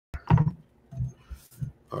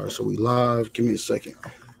All right, so we live. Give me a second.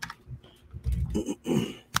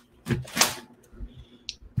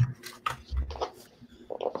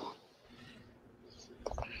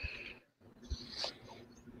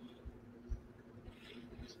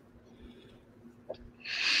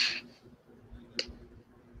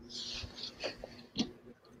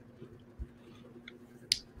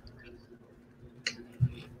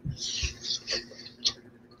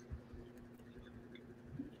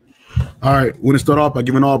 All right, we're going to start off by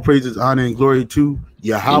giving all praises, honor, and glory to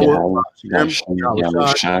Yahweh.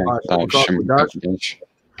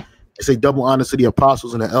 It's a double honor to the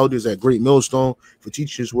apostles and the elders at Great Millstone for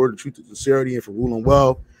teaching his word of truth and sincerity and for ruling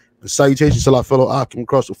well. And salutations to our fellow Akim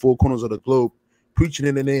across the four corners of the globe, preaching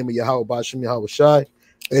in the name of Yahweh Bashem Yahweh Shai. And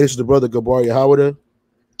this is the brother Gabar Yahweh.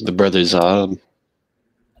 The brother Zahab.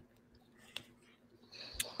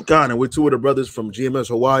 And we're two of the brothers from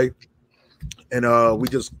GMSHAWAII. And we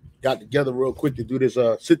just got together real quick to do this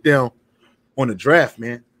sit down on the draft,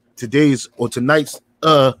 man. Tonight's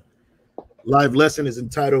live lesson is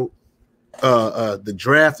entitled The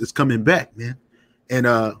Draft is Coming Back, man. And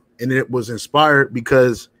it was inspired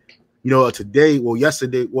because today,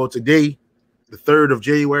 the 3rd of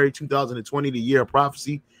January 2020, the year of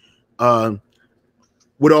prophecy,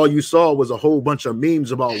 what all you saw was a whole bunch of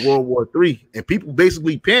memes about World War III and people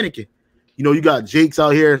basically panicking. You got Jakes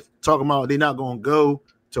out here talking about they're not going to go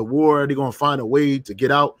to war, they're going to find a way to get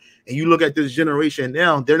out. And you look at this generation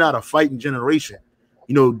now, they're not a fighting generation.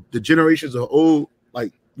 The generations are old,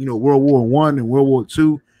 like World War I and World War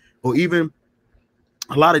II, or even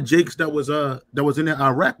a lot of Jakes that was in the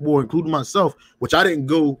Iraq war, including myself, which I didn't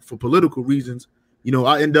go for political reasons.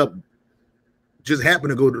 I end up just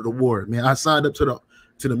happened to go to the war. Man, I signed up to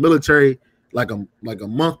the military like a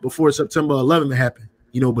month before September 11th happened.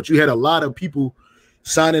 But you had a lot of people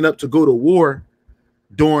signing up to go to war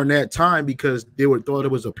during that time because they thought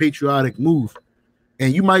it was a patriotic move.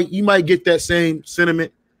 And you might get that same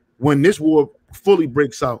sentiment when this war fully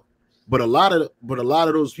breaks out. But a lot of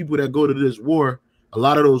those people that go to this war, a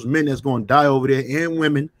lot of those men that's going to die over there, and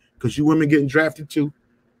women, because you women getting drafted too,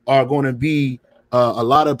 are going to be a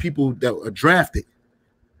lot of people that are drafted.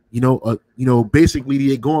 Basically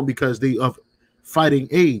they're going because they of fighting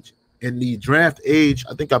age. And the draft age,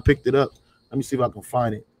 I think I picked it up. Let me see if I can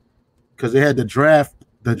find it, because they had the draft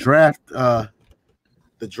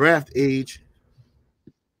age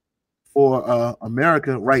for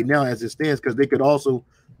America right now as it stands, because they could also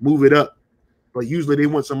move it up, but usually they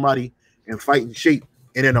want somebody in fighting shape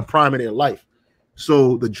and in a prime of their life.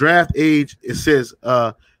 So the draft age, it says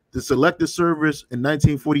the Selective Service in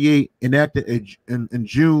 1948 enacted in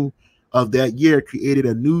June of that year created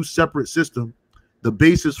a new separate system, the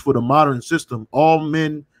basis for the modern system. All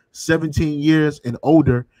men 17 years and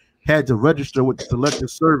older had to register with the Selective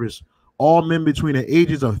Service. All men between the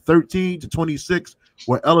ages of 13 to 26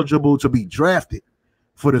 were eligible to be drafted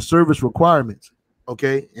for the service requirements.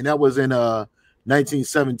 Okay, and that was in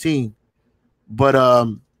 1917. But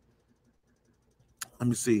let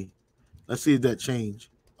me see. Let's see if that changed.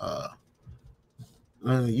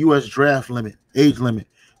 U.S. draft limit, age limit.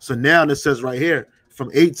 So now it says right here,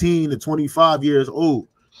 from 18 to 25 years old.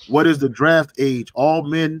 What is the draft age? All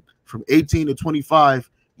men from 18 to 25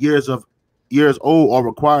 years old are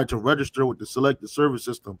required to register with the Selective Service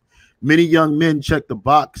system. Many young men check the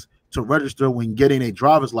box to register when getting a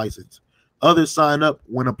driver's license. Others sign up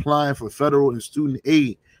when applying for federal and student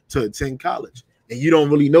aid to attend college. And you don't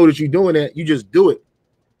really know that you're doing that. You just do it.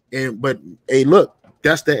 But hey, look,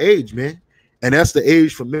 that's the age, man. And that's the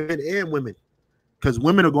age for men and women, because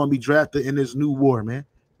women are going to be drafted in this new war, man.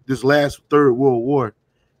 This last Third World War.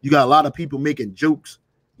 You got a lot of people making jokes,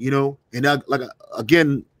 and that,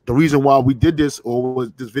 again, the reason why we did this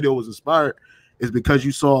this video was inspired is because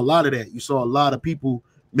you saw a lot of that. You saw a lot of people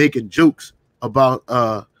making jokes about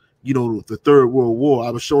the Third World War. I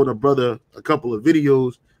was showing a brother a couple of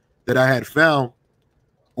videos that I had found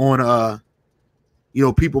on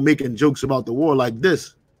people making jokes about the war like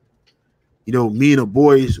this. Me and the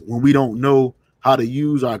boys, when we don't know how to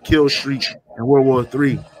use our kill streak in World War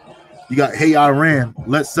III. You got, hey, Iran,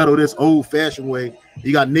 let's settle this old-fashioned way.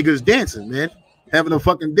 You got niggas dancing, man, having a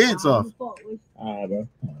fucking dance off.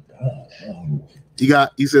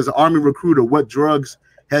 He says, Army recruiter, what drugs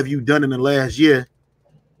have you done in the last year?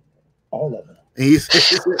 All of them. And he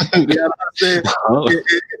says, you know what I'm saying?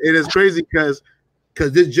 It is crazy because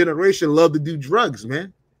this generation love to do drugs,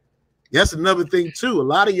 man. That's another thing, too. A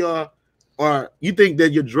lot of y'all you think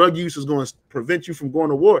that your drug use is going to prevent you from going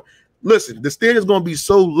to war. Listen, the standard is going to be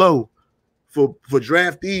so low for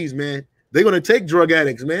draftees, man. They're going to take drug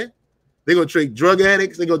addicts, man. They're going to take drug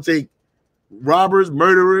addicts. They're going to take robbers,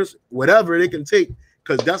 murderers, whatever they can take,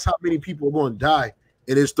 because that's how many people are going to die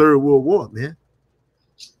in this third world war, man.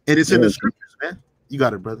 And it's in the scriptures, man. You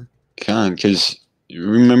got it, brother. Because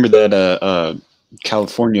remember that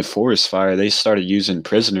California forest fire? They started using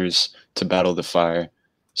prisoners to battle the fire.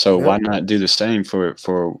 So why not do the same for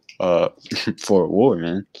a war,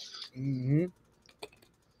 man? Mm-hmm.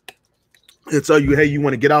 They tell you, hey, you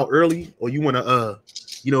want to get out early, or you want to,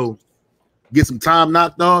 get some time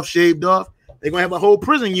knocked off, shaved off. They're gonna have a whole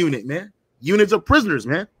prison unit, man. Units of prisoners,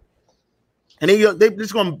 man. And they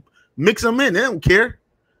just gonna mix them in. They don't care.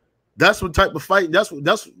 That's what type of fight. That's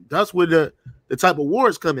where the type of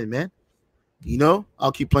wars come in, man.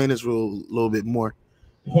 I'll keep playing this for a little bit more.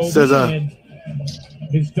 It says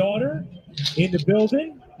his daughter in the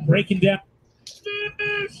building breaking down.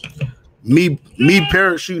 Me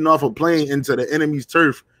parachuting off a plane into the enemy's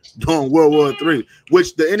turf during World War III,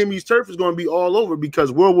 which the enemy's turf is going to be all over,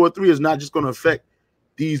 because World War III is not just going to affect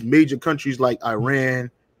these major countries like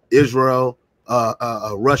Iran, Israel,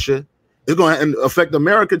 Russia. It's going to affect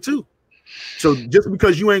America too. So just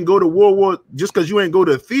because you ain't go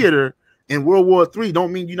to theater in World War III,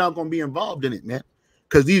 don't mean you're not going to be involved in it, man.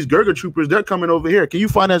 Because these Gurkha troopers, they're coming over here. Can you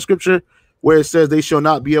find that scripture where it says they shall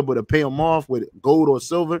not be able to pay them off with gold or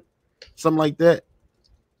silver? Something like that.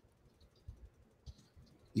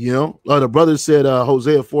 The brother said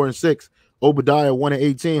Hosea 4:6, Obadiah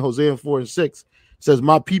 1:18, Hosea 4:6 says,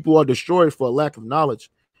 my people are destroyed for a lack of knowledge.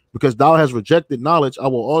 Because thou hast rejected knowledge, I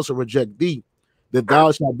will also reject thee, that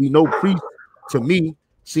thou shalt be no priest to me,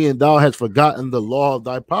 seeing thou hast forgotten the law of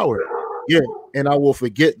thy power. Yeah, and I will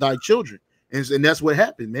forget thy children. And that's what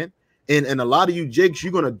happened, man. And a lot of you jakes,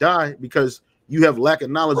 you're gonna die because you have lack of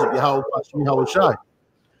knowledge of Yahweh.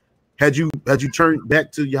 Had you turned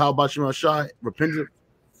back to Yahweh, repentant,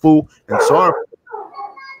 full, and sorrowful,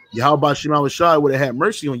 Yahweh would have had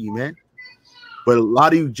mercy on you, man. But a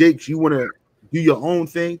lot of you jakes, you want to do your own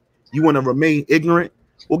thing. You want to remain ignorant.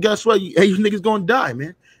 Well, guess what? You niggas gonna die,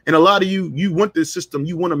 man. And a lot of you want this system.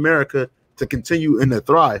 You want America to continue and to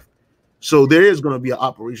thrive. So there is going to be an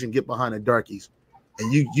operation Get Behind the Darkies.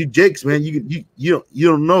 And you jakes, man, you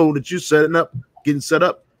don't know that you're getting set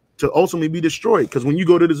up to ultimately be destroyed. Because when you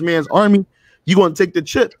go to this man's army, you're going to take the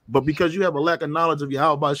chip. But because you have a lack of knowledge of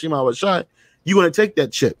Yahweh Shema Washai, you're going to take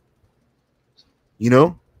that chip. You're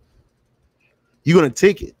going to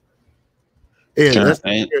take it.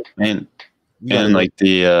 And like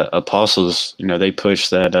the apostles, they push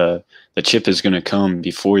that the chip is going to come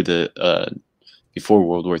before before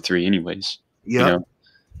World War III anyways. Yeah.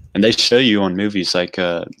 And they show you on movies like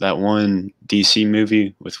that one DC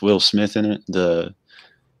movie with Will Smith in it.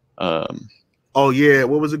 Oh yeah,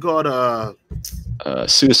 what was it called?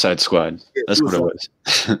 Suicide Squad. Yeah, that's Suicide. What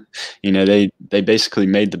it was. They basically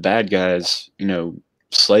made the bad guys,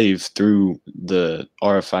 slave through the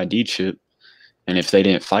RFID chip, and if they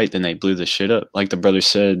didn't fight, then they blew the shit up. Like the brother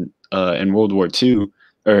said, in World War II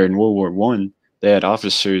or in World War I, they had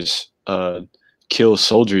officers kill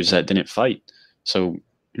soldiers that didn't fight. So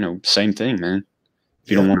same thing, man.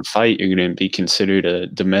 If you don't want to fight, you're going to be considered a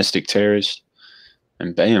domestic terrorist,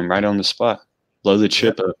 and bam, right on the spot, blow the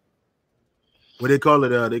chip up. What they call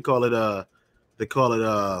it? They call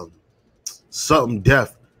it something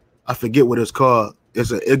death. I forget what it's called. It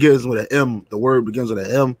begins with an M. The word begins with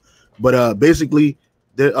an M. But basically,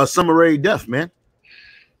 a summary death, man.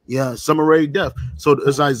 Yeah, summary death. So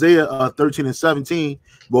it's Isaiah 13:17.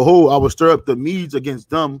 Behold, I will stir up the Medes against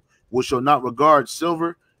them, which shall not regard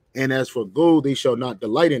silver, and as for gold, they shall not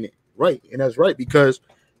delight in it. Right, and that's right, because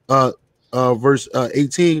verse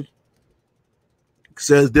 18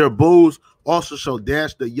 says, their bows also shall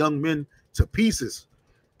dash the young men to pieces.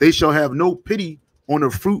 They shall have no pity on the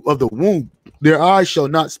fruit of the womb. Their eyes shall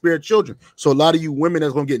not spare children. So a lot of you women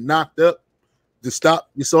that's gonna get knocked up to stop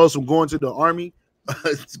yourselves from going to the army,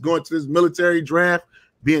 going to this military draft,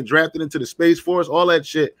 being drafted into the Space Force, all that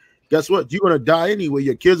shit. Guess what? You're gonna die anyway.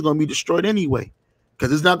 Your kids are gonna be destroyed anyway,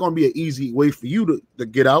 because it's not gonna be an easy way for you to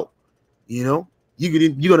get out. Either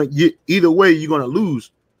way you're gonna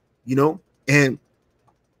lose. And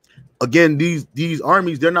again, these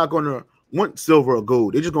armies, they're not gonna want silver or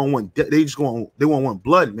gold. They're just gonna want they want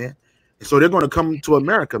blood, man. And so they're gonna come to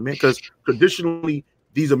America, man, because traditionally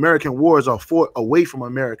these American wars are fought away from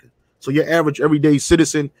America. So your average everyday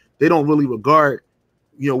citizen, they don't really regard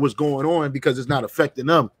what's going on, because it's not affecting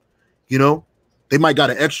them. They might got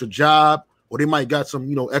an extra job, or they might got some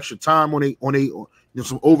extra time on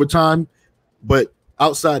some overtime, but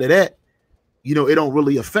outside of that, it don't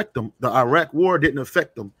really affect them. The Iraq War didn't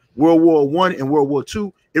affect them. World War I and World War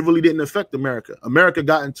II, it really didn't affect America. America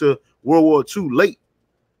got into World War II late.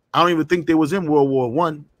 I don't even think they was in World War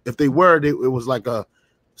I. If they were, it was like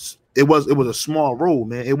it was a small role,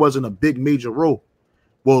 man. It wasn't a big major role.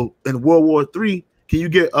 Well, in World War III, can you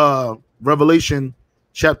get Revelation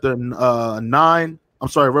chapter 9? I'm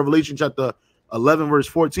sorry, Revelation chapter 11, verse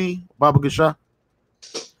 14, Baba Gashah.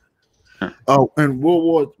 In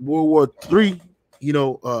World War III, you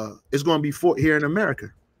know, it's going to be fought here in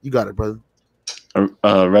America. You got it, brother.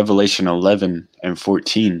 Revelation 11 and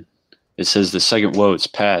 14. It says, "The second woe is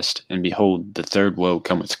past, and behold, the third woe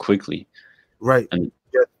cometh quickly." Right. And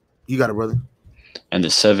yeah, you got it, brother. And the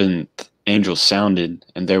seventh angel sounded,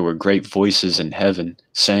 and there were great voices in heaven,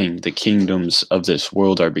 saying, "The kingdoms of this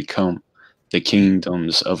world are become the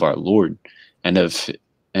kingdoms of our Lord, and of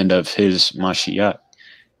his Mashiach,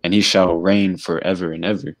 and he shall reign forever and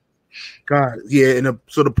ever." God, yeah, and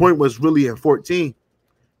so the point was really in 14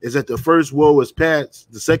 is that the first woe is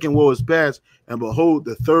past, the second woe is past, and behold,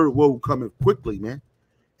 the third woe coming quickly, man.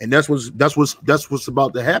 And that's what's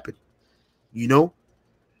about to happen, you know.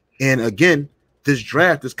 And again, this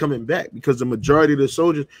draft is coming back because the majority of the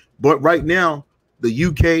soldiers, but right now, the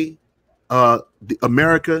UK,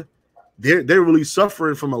 America, they're really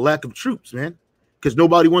suffering from a lack of troops, man, because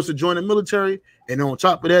nobody wants to join the military. And on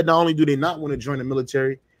top of that, not only do they not want to join the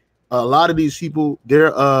military, a lot of these people,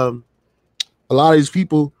 they're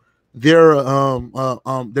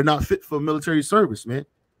not fit for military service, man.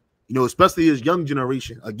 You know, especially this young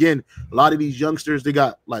generation. Again, a lot of these youngsters, they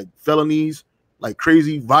got like felonies, like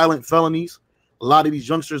crazy violent felonies. A lot of these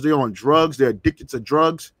youngsters, they're on drugs. They're addicted to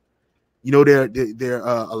drugs. You know, they're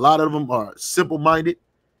a lot of them are simple-minded.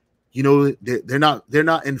 You know, they're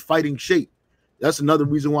not in fighting shape. That's another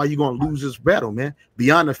reason why you're gonna lose this battle, man.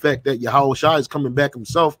 Beyond the fact that Yahawashi is coming back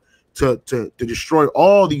himself to destroy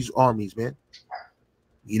all these armies, man.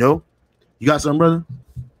 You know, you got something, brother?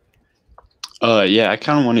 Yeah, I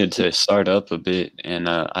kind of wanted to start up a bit in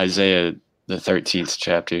Isaiah the 13th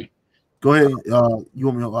chapter. Go ahead. You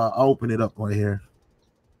want me? I'll open it up right here.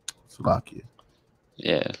 Salakia.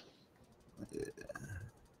 Yeah.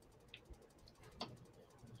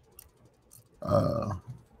 All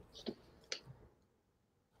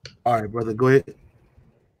right, brother. Go ahead.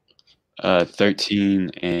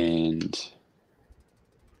 13 and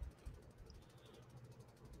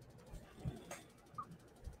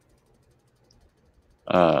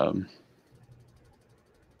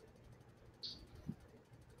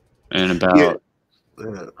and about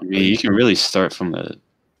I mean, you can really start from the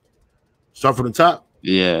top.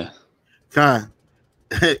 Yeah. God,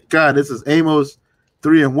 this is Amos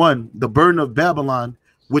 3:1. The burden of Babylon,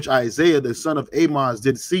 which Isaiah the son of Amos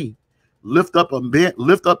did see. Lift up a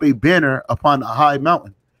banner upon a high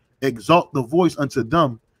mountain. Exalt the voice unto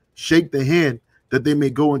them. Shake the hand that they may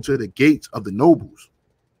go into the gates of the nobles.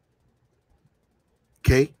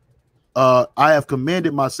 Okay. I have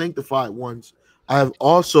commanded my sanctified ones. I have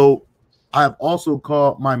also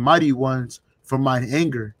called my mighty ones from mine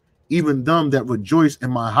anger, even them that rejoice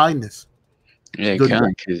in my highness. Yeah,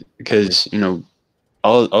 kind of, because you know,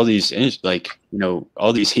 all these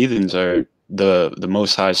all these heathens are the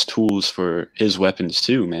Most High's tools for his weapons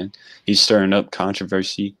too, man. He's stirring up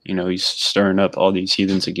controversy. You know, he's stirring up all these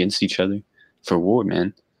heathens against each other for war,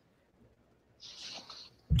 man.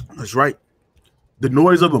 That's right. The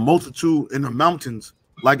noise of a multitude in the mountains,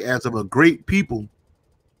 like as of a great people,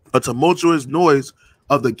 a tumultuous noise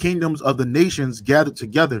of the kingdoms of the nations gathered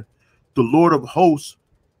together. The Lord of hosts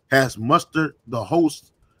has mustered the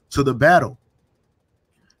hosts to the battle.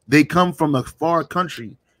 They come from a far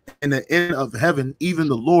country and the end of heaven, even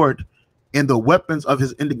the Lord and the weapons of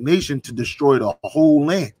his indignation to destroy the whole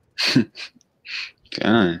land.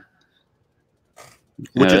 God.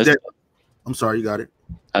 Which is that? I'm sorry, you got it.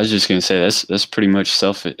 I was just gonna say that's pretty much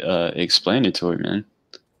self-explanatory, man.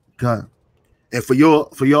 God. And for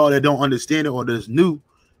y'all that don't understand it or that's new,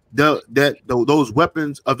 those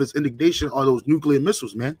weapons of his indignation are those nuclear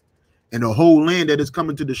missiles, man. And the whole land that is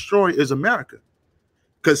coming to destroy is America.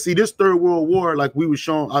 Because see, this Third World War, like I was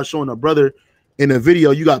showing a brother in a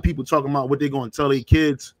video, you got people talking about what they're going to tell their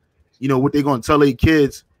kids, you know, what they're going to tell their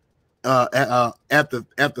kids after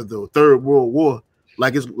the Third World War,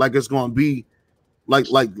 like it's going to be like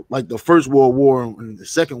the First World War and the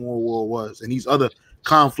Second World War was, and these other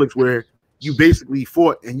conflicts where you basically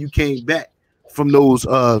fought and you came back from those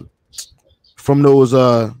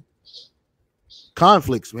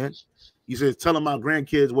conflicts, man. You said telling my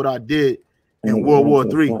grandkids what I did in World War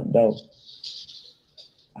III.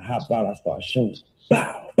 I hopped out, I started shooting.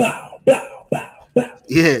 Bow, bow, bow, bow, bow.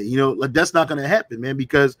 Yeah, you know, like that's not going to happen, man,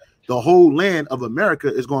 because the whole land of America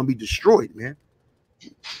is going to be destroyed, man.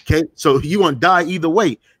 Okay, so you're going to die either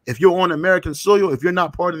way. If you're on American soil, if you're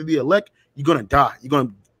not part of the elect, you're going to die. The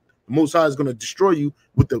the Most High is going to destroy you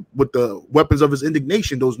with the weapons of his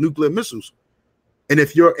indignation, those nuclear missiles. And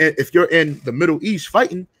if you're in the Middle East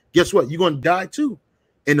fighting, guess what? You're going to die too.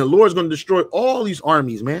 And the Lord's going to destroy all these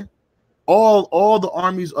armies, man. All the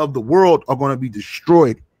armies of the world are going to be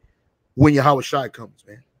destroyed when Yahawashi comes,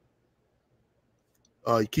 man.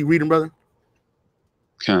 You keep reading, brother.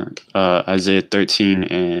 Okay. Isaiah 13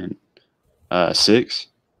 and 6.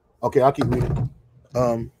 Okay, I'll keep reading.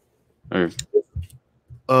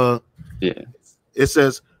 Yeah. It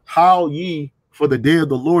says, "Howl ye, for the day of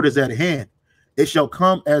the Lord is at hand. It shall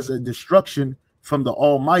come as a destruction from the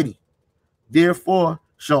Almighty. Therefore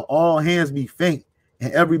shall all hands be faint,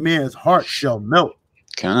 and every man's heart shall melt."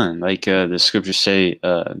 Like the scriptures say,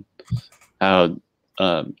 how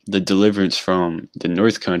the deliverance from the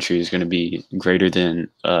North Country is going to be greater than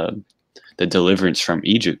the deliverance from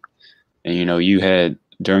Egypt. And you had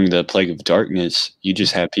during the plague of darkness, you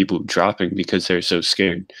just have people dropping because they're so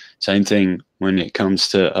scared. Same thing when it comes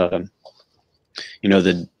to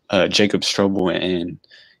the Jacob's trouble and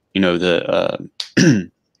the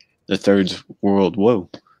the Third World Woe,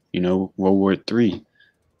 World War III.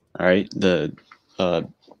 All right, the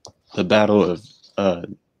battle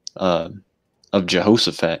of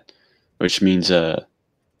Jehoshaphat, which means a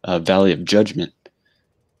valley of judgment.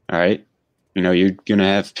 All right, you're gonna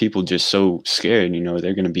have people just so scared,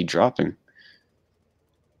 they're gonna be dropping.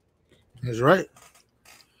 That's right.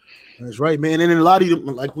 That's right, man. And then a lot of them,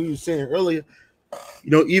 like we were saying earlier,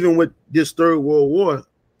 even with this Third World War,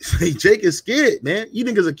 Jake is scared, man. You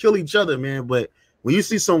niggas will kill each other, man. But when you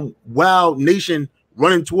see some wild nation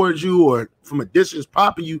running towards you or from a distance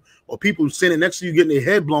popping you, or people standing next to you getting their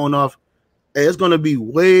head blown off, it's gonna be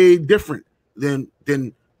way different than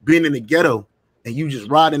being in the ghetto and you just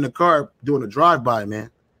ride in the car doing a drive-by, man.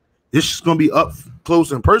 This is gonna be up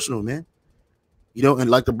close and personal, man. And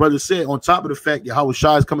like the brother said, on top of the fact that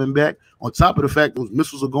Yahawashi is coming back, on top of the fact those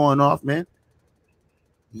missiles are going off, man.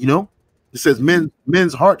 It says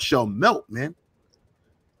men's hearts shall melt, man.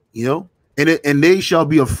 And they shall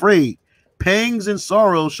be afraid. Pangs and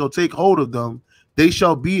sorrows shall take hold of them. They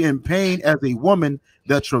shall be in pain as a woman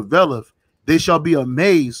that travaileth. They shall be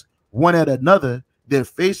amazed one at another. Their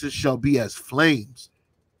faces shall be as flames.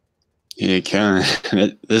 Yeah, kind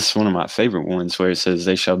of. This is one of my favorite ones where it says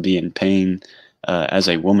they shall be in pain as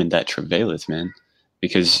a woman that travaileth, man.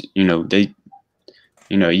 Because when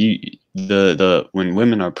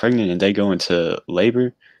women are pregnant and they go into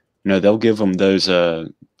labor, they'll give them those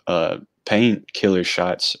painkiller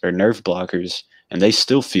shots or nerve blockers, and they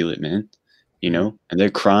still feel it, man. And they're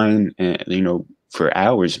crying, and for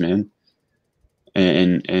hours, man.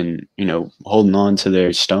 And holding on to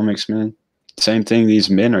their stomachs, man. Same thing these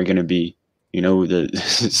men are gonna be, the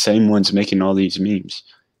same ones making all these memes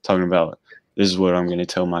talking about this is what I'm gonna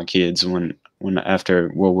tell my kids when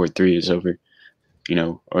after World War III is over,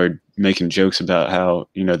 or making jokes about how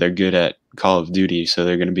they're good at Call of Duty, so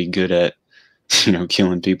they're gonna be good at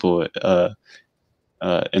killing people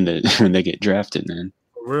when they get drafted, man.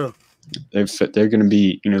 For real. They're gonna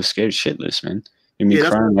be scared shitless, man.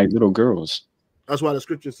 Crying like little girls. That's why the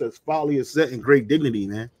scripture says folly is set in great dignity,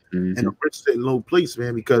 man. Mm-hmm. And the rich sit in low place,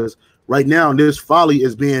 man, because right now this folly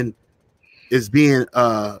is being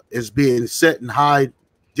set in high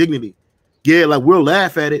dignity. Yeah, like we'll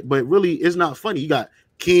laugh at it, but really it's not funny. You got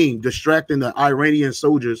King distracting the Iranian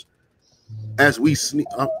soldiers as we sneak.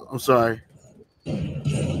 I'm sorry.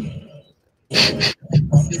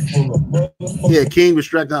 Yeah, King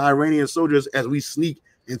distracting the Iranian soldiers as we sneak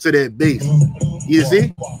into their base. You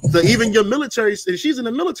see? So even your military, and she's in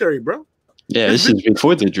the military, bro. Yeah, this is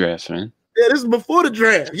before the draft, man. Yeah, this is before the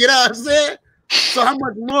draft. You know what I'm saying? So how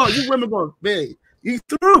much more you women gonna pay? You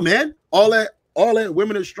through, man. All that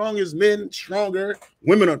women are strong as men, stronger.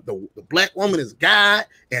 Women are the black woman is God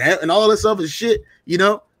and all this other shit.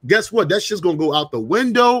 Guess what? That shit's gonna go out the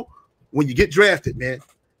window when you get drafted, man.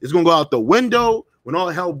 It's gonna go out the window when all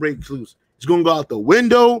hell breaks loose. It's gonna go out the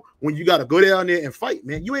window when you gotta go down there and fight,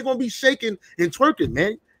 man. You ain't gonna be shaking and twerking,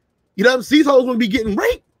 man. These hoes gonna be getting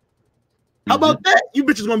raped. How about that? You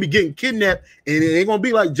bitches gonna be getting kidnapped, and it ain't gonna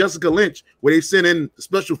be like Jessica Lynch where they send in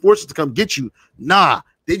special forces to come get you. Nah,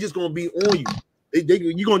 they just gonna be on you.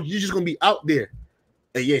 You're just gonna be out there.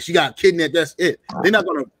 And yeah, she got kidnapped. That's it. They're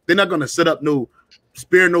not gonna set up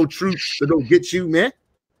spare no troops to go get you, man.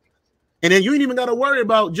 And then you ain't even gotta worry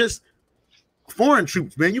about just foreign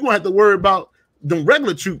troops, man. You're gonna have to worry about the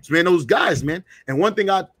regular troops, man, those guys, man. And one thing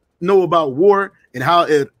I know about war and how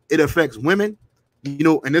it affects women,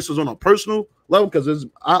 and this was on a personal level because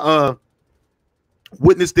I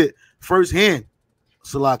witnessed it firsthand.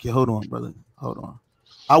 Salakia, hold on, brother. Hold on.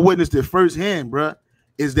 I witnessed it firsthand, bro.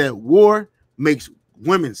 Is that war makes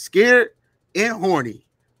women scared and horny.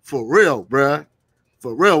 For real, bruh.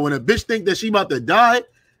 For real. When a bitch think that she about to die,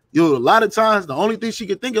 yo, a lot of times the only thing she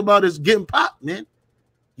can think about is getting popped, man.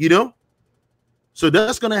 You know? So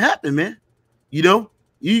that's gonna happen, man. You know,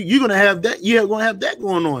 you're gonna have that, you're gonna have that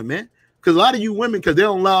going on, man. Because a lot of you women, because they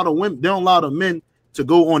don't allow the women, they don't allow the men to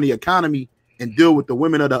go on the economy and deal with the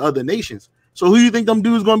women of the other nations. So who you think them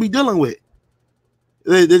dudes gonna be dealing with?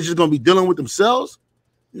 They're just gonna be dealing with themselves?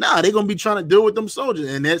 Nah, they're gonna be trying to deal with them soldiers.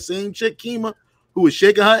 And that same chick Kima, who was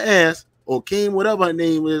shaking her ass, or Kim, whatever her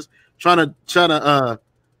name is, trying to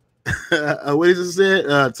what is it said?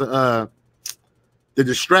 To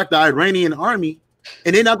distract the Iranian army,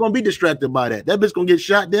 and they're not gonna be distracted by that. That bitch gonna get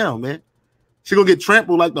shot down, man. She gonna get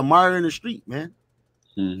trampled like the mire in the street, man.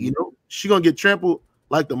 You know, she gonna get trampled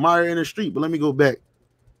like the mire in the street. But let me go back.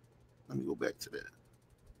 Let me go back to that.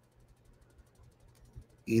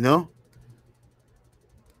 You know.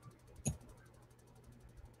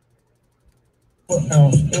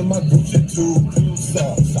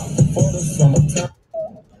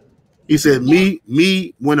 He said,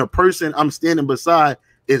 me, when a person I'm standing beside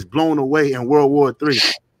is blown away in World War III.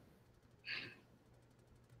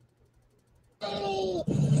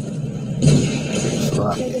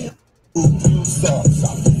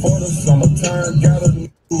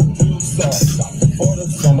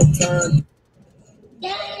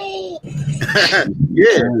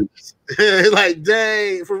 Yeah. Like,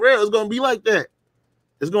 dang, for real, it's gonna be like that.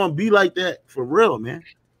 It's gonna be like that for real, man.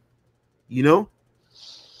 You know?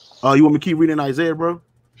 You want me to keep reading Isaiah, bro?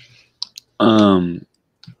 I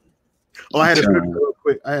had a scripture real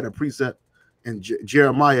quick. I had a precept in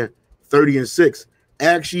Jeremiah 30:6.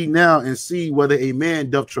 Ask ye now and see whether a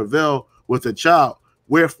man doth travail with a child.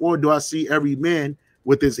 Wherefore do I see every man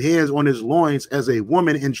with his hands on his loins as a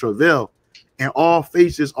woman in travail, and all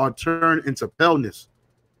faces are turned into paleness.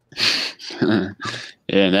 Yeah,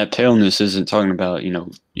 and that paleness isn't talking about, you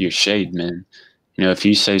know, your shade, man. You know, if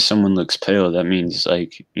you say someone looks pale, that means,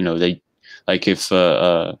 like, you know, they, like, if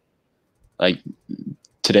like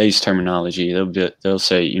today's terminology, they'll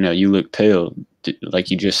say, you know, you look pale,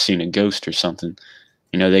 like you just seen a ghost or something.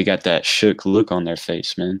 You know, they got that shook look on their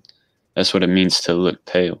face, man. That's what it means to look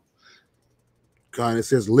pale. God, it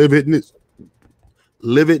says lividness,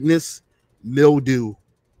 mildew,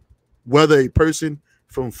 whether a person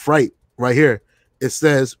from fright. Right here, it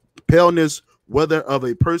says paleness, whether of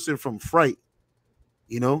a person from fright.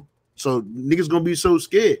 You know, so niggas gonna be so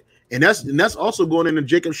scared, and that's also going into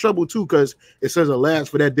Jacob's trouble too, because it says, "Alas,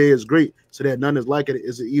 for that day is great, so that none is like it.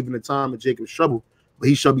 Is even the time of Jacob's trouble, but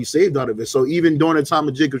he shall be saved out of it." So even during the time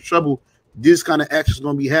of Jacob's trouble, this kind of action is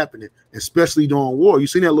gonna be happening, especially during war. You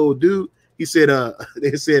seen that little dude? He said,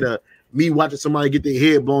 they said, me watching somebody get their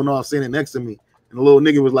head blown off standing next to me, and the little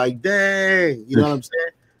nigga was like, "Dang," you know what I'm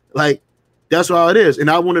saying? Like, that's how it is. And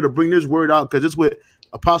I wanted to bring this word out because it's what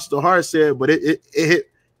Apostle Hart said, but it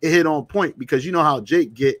hit on point, because you know how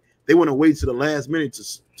Jake get, they want to wait to the last minute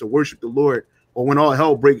to worship the Lord, or when all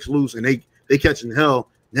hell breaks loose and they catching hell,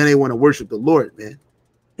 then they want to worship the Lord, man.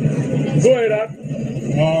 Go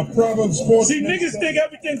ahead, Proverbs 4. See, niggas think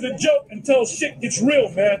everything's a joke until shit gets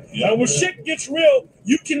real, man. And when shit gets real,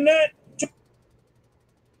 you cannot.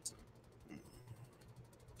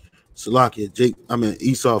 Salakia, Jake, I mean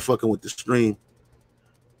Esau fucking with the stream.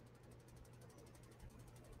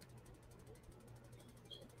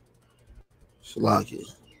 Salakia.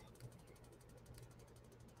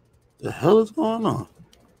 The hell is going on?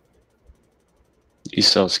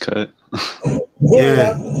 Esau's cut.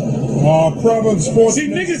 Yeah. Proverbs 4. See,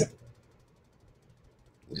 niggas.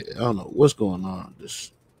 Yeah, I don't know what's going on.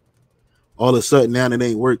 Just all of a sudden now it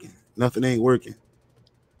ain't working. Nothing ain't working.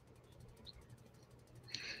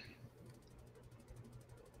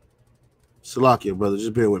 Salakia, brother,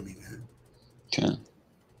 just bear with me, man. Okay.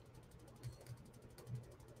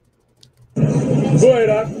 Go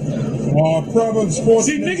ahead, Proverbs 4.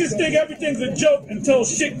 See, niggas think everything's a joke until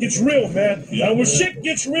shit gets real, man. And when shit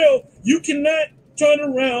gets real, you cannot turn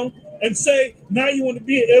around and say now you want to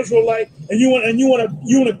be an Israelite and you want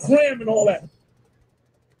to cram and all that.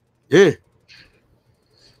 Yeah,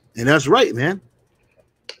 and that's right, man.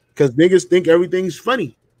 Because niggas think everything's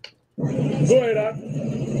funny. Go ahead,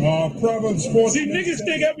 Proverbs 4. See, niggas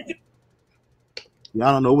think everything. Yeah,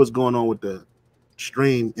 I don't know what's going on with the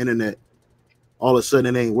stream internet. All of a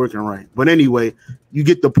sudden it ain't working right. But anyway, you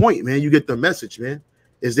get the point, man. You get the message, man.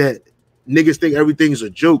 Is that niggas think everything's a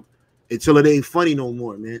joke until it ain't funny no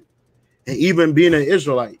more, man. And even being an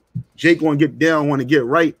Israelite, Jake want to get down, want to get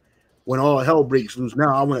right when all hell breaks loose.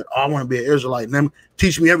 Now I want to be an Israelite. And then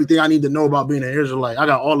teach me everything I need to know about being an Israelite. I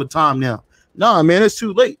got all the time now. Nah, man, it's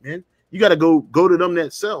too late, man. You got to go to them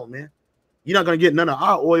that sell, man. You're not gonna get none of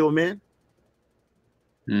our oil, man.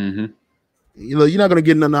 Mm-hmm. You know, you're not gonna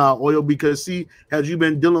get none of our oil because see, had you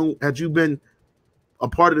been a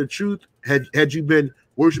part of the truth, had you been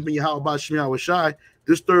worshiping Yahweh by Shai,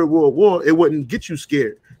 this third world war, it wouldn't get you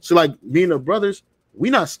scared. So, like me and the brothers, we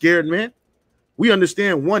not scared, man. We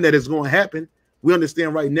understand one that is going to happen. We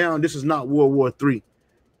understand right now, and this is not World War III.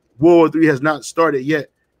 World War III has not started yet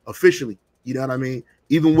officially. You know what I mean?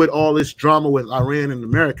 Even with all this drama with Iran and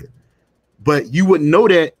America. But you wouldn't know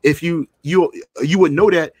that if you would know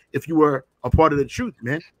that if you were a part of the truth,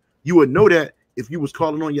 man. You would know that if you was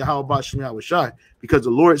calling on Yahweh Bashem Yahweh Shai, because the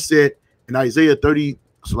Lord said in Isaiah 30,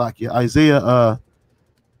 Isaiah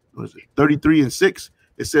 33:6,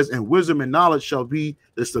 it says, "And wisdom and knowledge shall be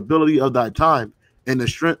the stability of thy time, and the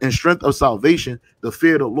strength of salvation. The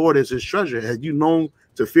fear of the Lord is his treasure." Had you known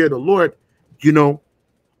to fear the Lord, you know,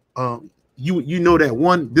 you know that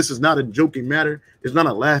one, this is not a joking matter, it's not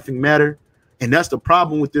a laughing matter, and that's the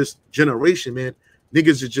problem with this generation, man.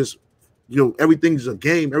 Niggas is just, you know, everything's a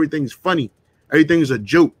game, everything's funny, everything's a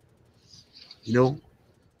joke. You know,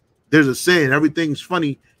 there's a saying, everything's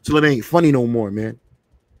funny till it ain't funny no more, man.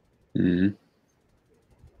 Mm-hmm.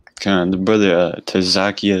 Kind of the brother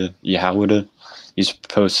Tezakia Yahawada, he's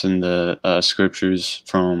posting the scriptures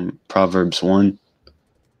from Proverbs 1.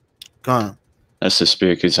 That's the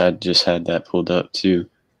spirit, because I just had that pulled up too.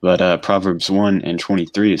 But Proverbs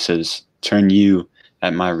 1:23, it says, "Turn you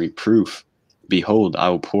at my reproof. Behold, I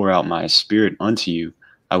will pour out my spirit unto you.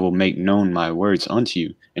 I will make known my words unto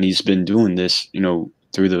you." And he's been doing this, you know,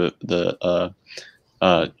 through the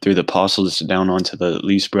apostles down onto the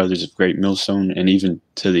least brothers of Great Millstone, and even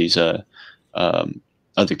to these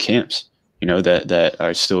other camps, you know, that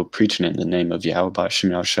are still preaching in the name of Yahweh Bashem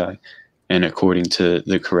Yahweh Shai and according to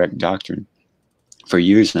the correct doctrine for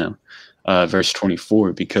years now. Verse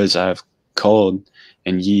 24, "Because I have called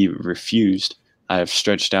and ye refused, I have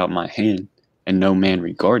stretched out my hand and no man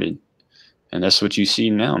regarded." And that's what you see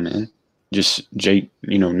now, man. Just Jake,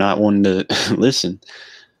 you know, not wanting to listen.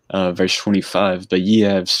 Verse 25, "But ye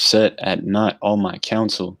have set at naught all my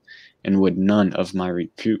counsel, and would none of my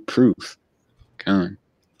reproof." Come.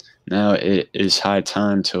 Now it is high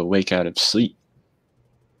time to awake out of sleep.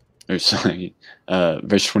 Or sorry,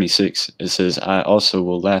 verse 26, it says, "I also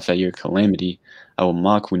will laugh at your calamity. I will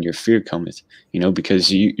mock when your fear cometh." You know, because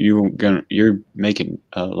you're making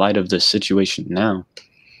light of the situation now.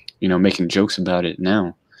 You know, making jokes about it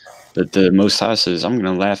now. But the Most High says, "I'm going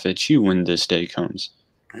to laugh at you when this day comes."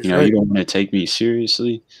 That's you know, right. You don't want to take me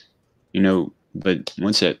seriously, you know, but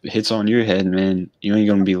once it hits on your head, man, you ain't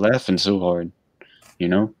going to be laughing so hard, you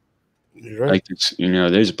know? That's right. Like, you know,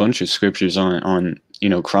 there's a bunch of scriptures on, you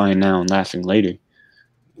know, crying now and laughing later.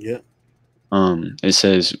 Yeah. It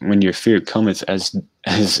says, "When your fear cometh as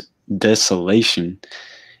desolation,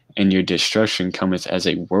 and your destruction cometh as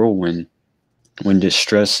a whirlwind, when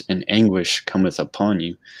distress and anguish cometh upon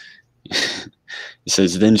you." It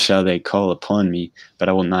says, "Then shall they call upon me, but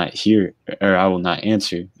I will not hear, or I will not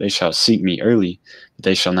answer. They shall seek me early, but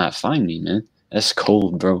they shall not find me." Man, that's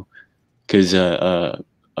cold, bro. Because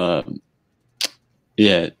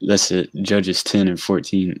yeah, that's it. Judges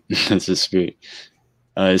 10:14. That's the spirit.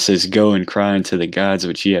 It says, "Go and cry unto the gods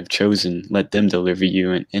which ye have chosen. Let them deliver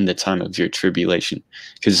you in the time of your tribulation."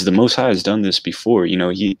 Because the Most High has done this before. You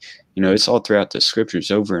know, it's all throughout the scriptures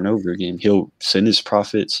over and over again. He'll send his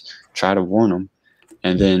prophets, try to warn them,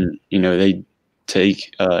 and then, you know, they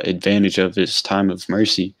take advantage of his time of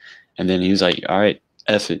mercy. And then he's like, "All right,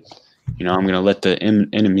 F it. You know, I'm going to let the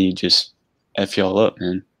enemy just F y'all up,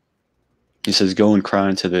 man." He says, "Go and cry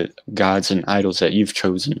unto the gods and idols that you've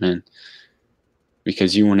chosen, man,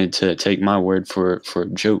 because you wanted to take my word for a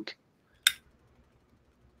joke."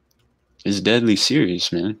 It's deadly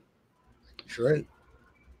serious, man. That's right.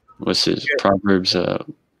 What's this? Yeah. Proverbs. Oh,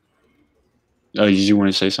 did you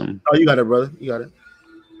want to say something? Oh, you got it, brother. You got it.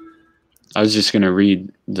 I was just going to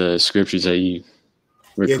read the scriptures that you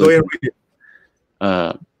were go ahead and read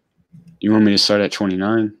it. You want me to start at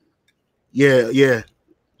 29? Yeah.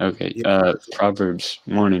 Okay. Yeah. Proverbs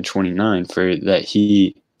 1:29, for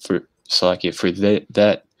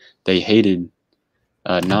that they hated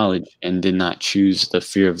knowledge and did not choose the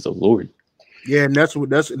fear of the Lord. Yeah, and that's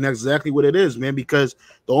exactly what it is, man. Because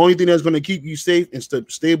the only thing that's going to keep you safe and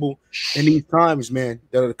stable in these times, man,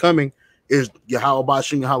 that are coming, is Yahweh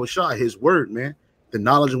Bashem Yahweh Shai, his word, man. The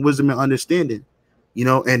knowledge and wisdom and understanding, you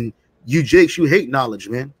know. And you, Jakes, you hate knowledge,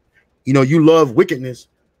 man. You know, you love wickedness,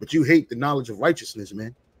 but you hate the knowledge of righteousness,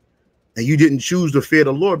 man. And you didn't choose the fear of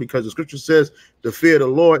the Lord, because the scripture says the fear of the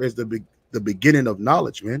Lord is the beginning of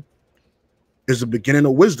knowledge, man. It's the beginning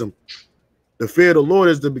of wisdom. The fear of the Lord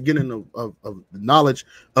is the beginning of the knowledge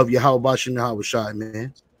of Yahweh Bashem Yahweh Shai,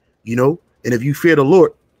 man. You know, and if you fear the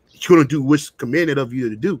Lord, you're gonna do what's commanded of you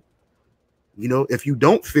to do. You know, if you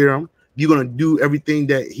don't fear him, you're gonna do everything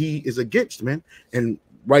that he is against, man. And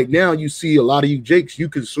right now, you see a lot of you jakes, you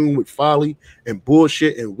consume with folly and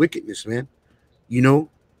bullshit and wickedness, man. You know,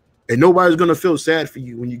 and nobody's gonna feel sad for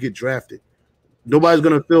you when you get drafted. Nobody's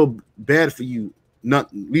gonna feel bad for you.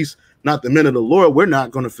 Not at least not the men of the Lord. We're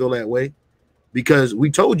not gonna feel that way because we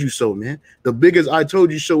told you so, man. The biggest I told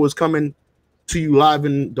you show is coming to you live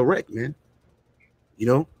and direct, man. You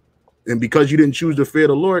know, and because you didn't choose to fear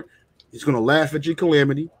the Lord, he's gonna laugh at your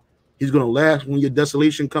calamity. He's gonna laugh when your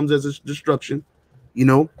desolation comes as a destruction, you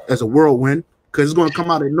know, as a whirlwind, because it's gonna come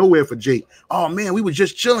out of nowhere for Jake. Oh man, we were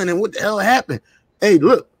just chilling, and what the hell happened? Hey,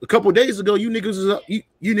 look, a couple of days ago, you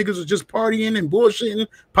niggas was just partying and bullshitting,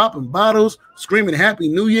 popping bottles, screaming Happy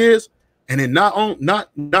New Year's, and then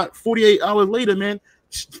not 48 hours later, man,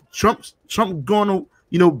 Trump going to,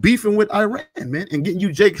 you know, beefing with Iran, man, and getting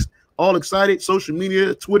you Jakes all excited. Social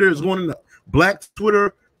media, Twitter is going into Black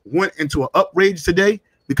Twitter went into an outrage today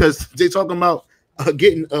because they talking about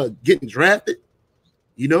getting drafted,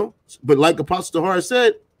 you know. But like Apostle Tahar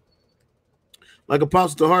said,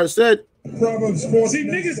 Proverbs 4. See,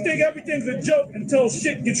 niggas think everything's a joke until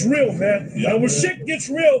shit gets real, man. And when shit gets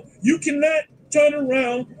real, you cannot turn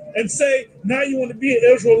around and say now you want to be an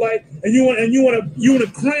Israelite and you want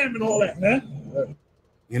to cram and all that, man.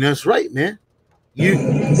 And that's right, man. You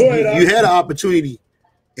had an opportunity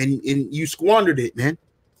and you squandered it, man.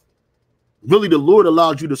 Really, the Lord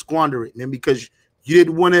allowed you to squander it, man, because you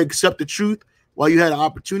didn't want to accept the truth while you had an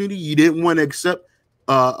opportunity. You didn't want to accept.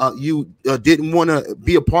 You didn't want to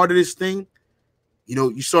be a part of this thing. You know,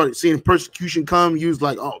 you started seeing persecution come. You was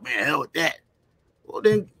like, oh man, hell with that. Well,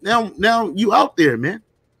 then now you out there, man.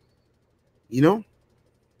 You know,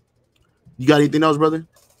 you got anything else, brother?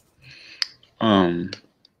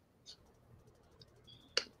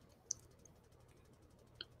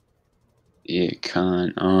 Yeah,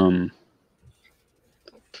 Con.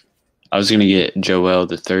 I was gonna get Joel,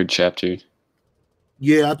 the 3rd chapter.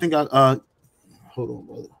 Yeah, I think hold on,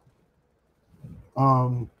 brother.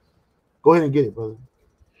 Go ahead and get it, brother.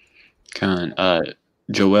 Con.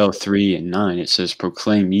 Joel 3:9. It says,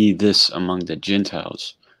 "Proclaim ye this among the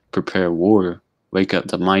Gentiles: Prepare war, wake up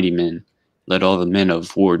the mighty men. Let all the men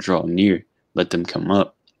of war draw near. Let them come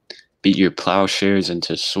up. Beat your plowshares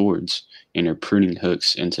into swords, and your pruning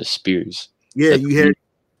hooks into spears." Yeah, you hear.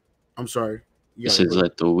 I'm sorry. It says,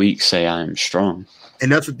 "Let the weak say, I am strong."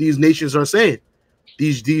 And that's what these nations are saying.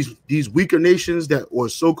 These weaker nations that were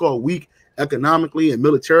so-called weak economically and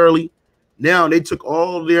militarily, now they took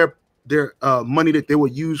all their money that they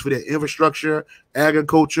would use for their infrastructure,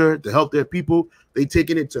 agriculture, to help their people. They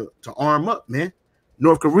taking it to arm up, man.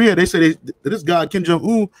 North Korea, they say this guy Kim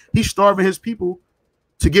Jong-un, he's starving his people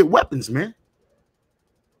to get weapons, man.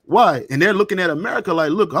 Why? And they're looking at America like,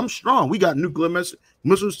 look, I'm strong. We got nuclear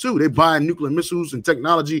missiles too. They're buying nuclear missiles and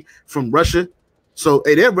technology from Russia. So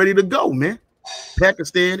hey, they're ready to go, man.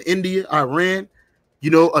 Pakistan, India, Iran, you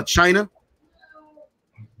know, China.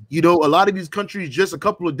 You know, a lot of these countries just a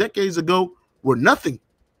couple of decades ago were nothing.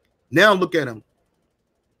 Now look at them.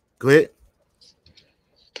 Go ahead.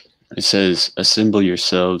 It says, "Assemble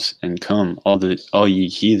yourselves and come, all ye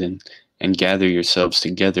heathen, and gather yourselves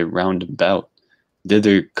together round about.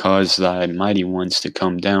 Thither cause thy mighty ones to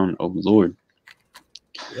come down, O Lord.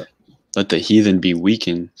 Yep. Let the heathen be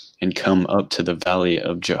weakened and come up to the valley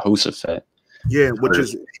of Jehoshaphat." Yeah, which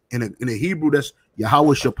is in a Hebrew, that's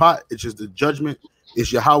Yahweh Shabbat. It's just the judgment.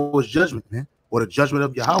 It's Yahweh's judgment, man, or the judgment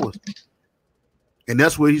of Yahweh. And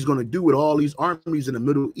that's what he's going to do with all these armies in the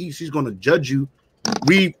Middle East. He's going to judge you.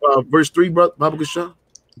 Read verse 3, Baba Gashan.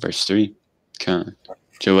 Verse 3.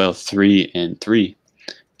 Joel 3:3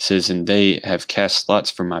 says, "And they have cast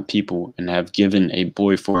lots for my people, and have given a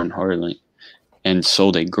boy for an harlot, and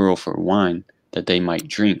sold a girl for wine, that they might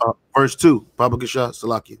drink." Verse 2, Baba Gashan,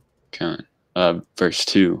 Salaki. Verse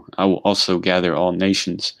 2, "I will also gather all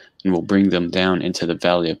nations, and will bring them down into the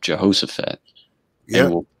valley of Jehoshaphat,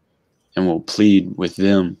 and will plead with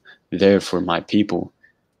them there for my people,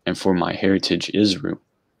 and for my heritage Israel,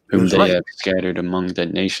 whom they have scattered among the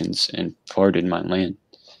nations, and parted my land."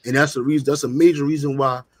 And that's the reason. That's a major reason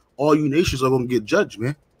why all you nations are going to get judged,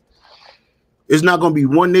 man. It's not going to be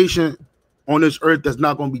one nation on this earth that's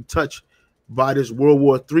not going to be touched by this World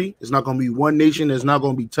War III. It's not going to be one nation that's not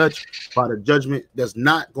going to be touched by the judgment. That's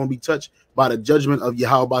not going to be touched by the judgment of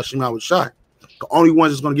Yahweh Bashem Yahweh Shai. The only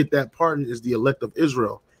ones that's going to get that pardon is the elect of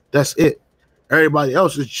Israel. That's it. Everybody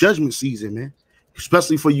else is judgment season, man.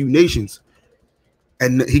 Especially for you nations.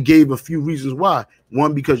 And he gave a few reasons why.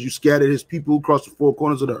 One, because you scattered his people across the four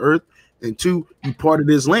corners of the earth. And two, you parted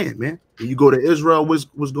his land, man. When you go to Israel, what's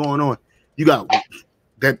going on? You got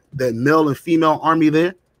that male and female army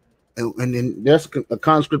there. And then that's a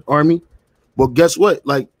conscript army. Well, guess what?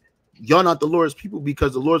 Like, y'all not the Lord's people,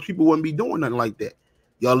 because the Lord's people wouldn't be doing nothing like that.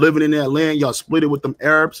 Y'all living in that land. Y'all split it with them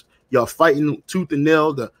Arabs. Y'all fighting tooth and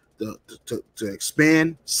nail to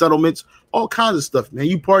expand settlements, all kinds of stuff, man.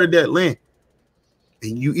 You parted that land.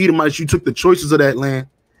 And you Edomites, you took the choices of that land,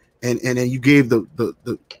 and then you gave the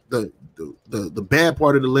bad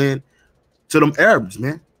part of the land to them Arabs,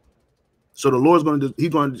 man. So the Lord's he's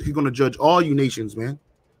gonna judge all you nations, man.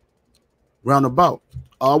 Roundabout.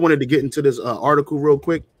 I wanted to get into this article real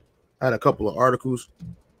quick. I had a couple of articles.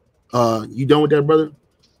 You done with that, brother?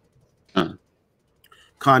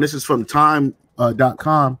 Con, this is from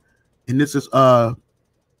time.com, and this is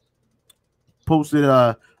posted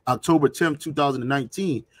October 10th,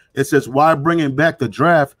 2019. It says, why bringing back the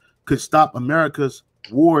draft could stop America's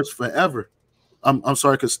wars forever. I'm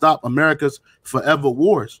sorry, could stop America's forever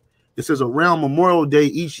wars. It says, around Memorial Day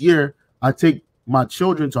each year, I take my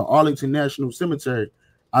children to Arlington National Cemetery.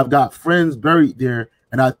 I've got friends buried there,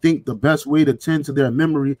 and I think the best way to tend to their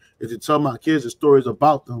memory is to tell my kids the stories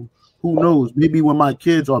about them. Who knows? Maybe when my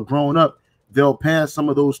kids are grown up, they'll pass some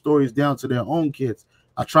of those stories down to their own kids.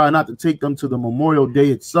 I try not to take them to the Memorial Day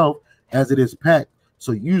itself, as it is packed.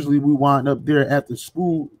 So usually we wind up there after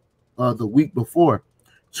school the week before.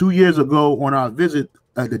 2 years ago on our visit,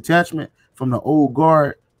 a detachment from the old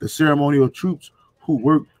guard, the ceremonial troops who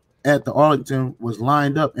worked at the Arlington, was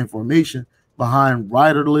lined up in formation behind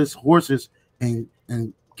riderless horses and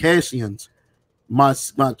Cassians. My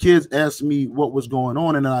kids asked me what was going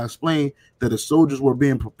on, and I explained that the soldiers were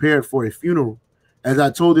being prepared for a funeral. As I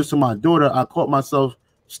told this to my daughter, I caught myself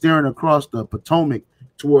staring across the Potomac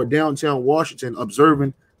toward downtown Washington,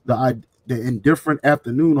 observing the indifferent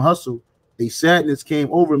afternoon hustle. A sadness came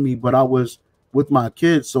over me, but I was with my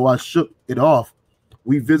kids, so I shook it off.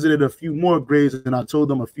 We visited a few more graves, and I told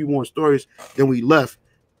them a few more stories. Then we left.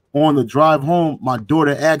 On the drive home, my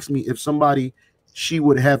daughter asked me if someday she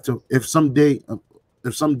would have to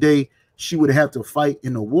fight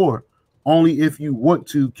in a war. Only if you want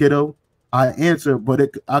to, kiddo. I answered, but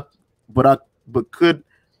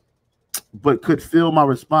could feel my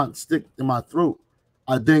response stick in my throat.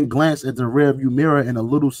 I then glanced at the rearview mirror, and a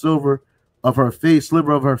little sliver of her face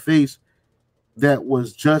that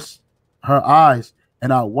was just her eyes,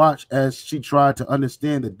 and I watched as she tried to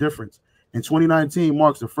understand the difference. In 2019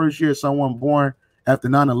 marks the first year someone born after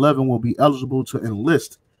 9/11 will be eligible to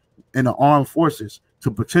enlist in the armed forces to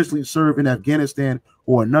potentially serve in Afghanistan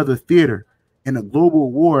or another theater. In a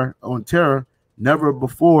global war on terror, never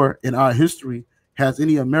before in our history has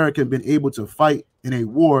any American been able to fight in a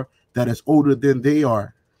war that is older than they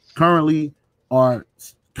are. Currently, our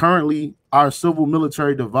civil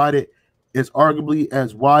military divided is arguably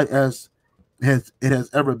as wide as it has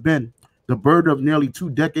ever been. The burden of nearly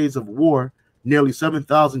 2 decades of war, nearly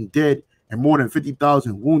 7,000 dead, and more than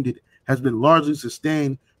 50,000 wounded has been largely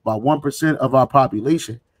sustained by 1% of our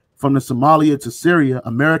population. From the Somalia to Syria,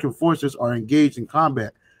 American forces are engaged in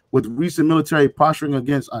combat. With recent military posturing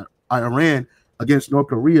against Iran, against North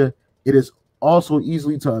Korea, it is also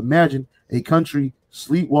easily to imagine a country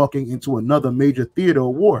sleepwalking into another major theater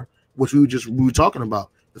of war, which we were talking about,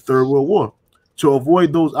 the Third World War. To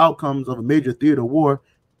avoid those outcomes of a major theater war,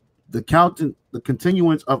 the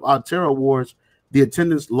continuance of our terror wars, the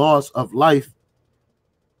attendant loss of life,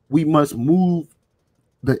 we must move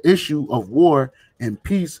the issue of war and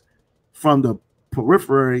peace from the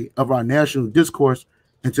periphery of our national discourse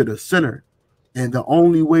into the center. And the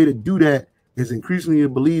only way to do that is increasingly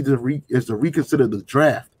believed to reconsider the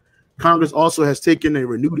draft. Congress also has taken a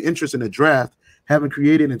renewed interest in the draft, having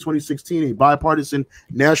created in 2016 a bipartisan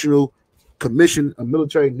national commission, a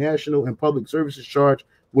military, national, and public services charge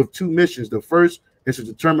with 2 missions. The first is to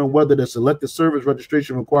determine whether the selective service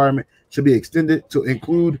registration requirement should be extended to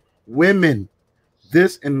include women.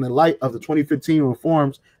 This in the light of the 2015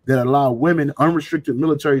 reforms that allow women unrestricted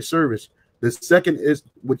military service. The second is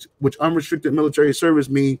which unrestricted military service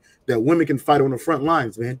mean that women can fight on the front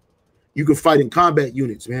lines, man. You can fight in combat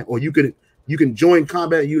units, man, or you can join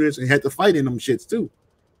combat units and have to fight in them shits too.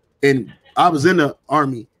 And I was in the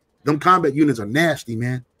army. Them combat units are nasty,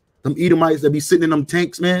 man. Them Edomites that be sitting in them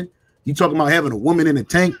tanks, man. You talking about having a woman in a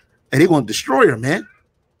tank and they're going to destroy her, man.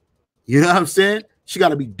 You know what I'm saying? She got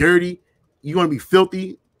to be dirty. You're going to be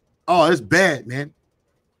filthy. Oh, it's bad, man.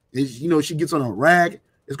 She gets on a rag.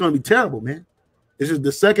 It's going to be terrible, man.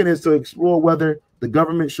 The second is to explore whether the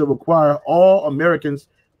government should require all Americans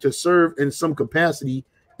to serve in some capacity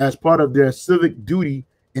as part of their civic duty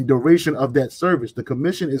and duration of that service. The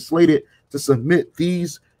commission is slated to submit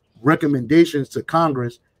these recommendations to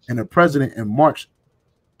Congress and the president in March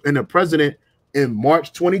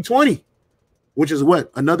 2020, which is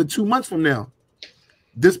what, another 2 months from now.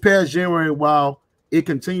 This past January, while it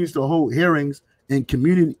continues to hold hearings in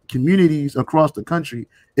communities across the country,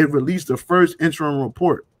 it released the first interim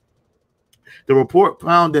report. The report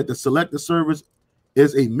found that the Selective Service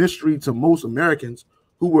is a mystery to most Americans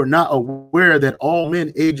who were not aware that all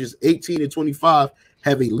men ages 18 to 25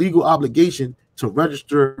 have a legal obligation to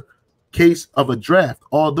register case of a draft.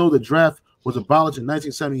 Although the draft was abolished in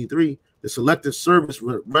 1973, the Selective Service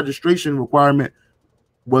registration requirement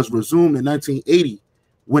was resumed in 1980,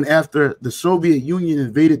 when after the Soviet Union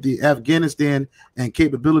invaded the Afghanistan and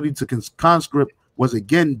capability to conscript was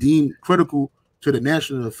again deemed critical to the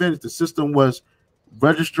national defense, the system was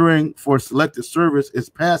registering for Selective Service is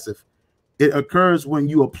passive. It occurs when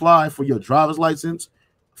you apply for your driver's license,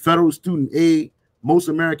 federal student aid. Most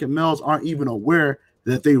American males aren't even aware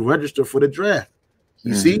that they register for the draft.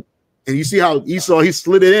 You see? And you see how Esau, he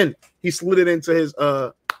slid it in. He slid it into his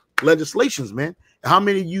legislations, man. How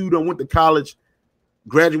many of you don't went to college,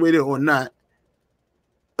 graduated or not,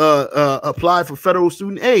 apply for federal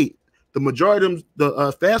student aid? The majority of them, the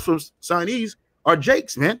FAFSA signees are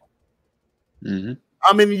Jakes, man.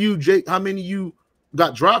 How many of you, Jake, how many of you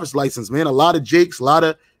got driver's license, man? A lot of Jakes, a lot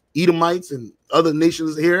of Edomites and other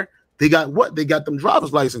nations here, they got what? They got them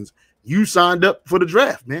driver's license. You signed up for the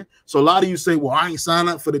draft, man. So a lot of you say, well, I ain't signed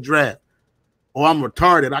up for the draft. Or I'm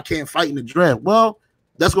retarded. I can't fight in the draft. Well,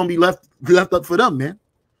 that's going to be left up for them, man.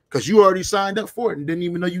 Because you already signed up for it and didn't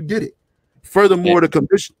even know you did it. Furthermore, the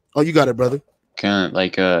commission. Oh, you got it, brother. Kind of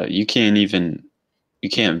like you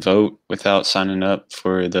can't vote without signing up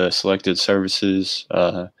for the selected services.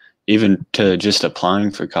 Even to just applying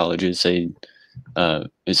for colleges,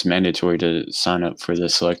 it's mandatory to sign up for the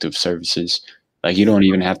selective services. Like you don't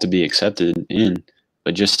even have to be accepted in,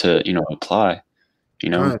 but just to apply,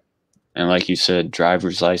 Right. And like you said,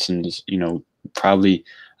 driver's license. Probably.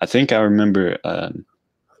 I think I remember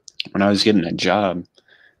when I was getting a job,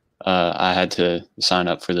 I had to sign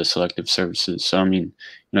up for the selective services. So I mean,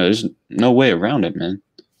 there's no way around it, man.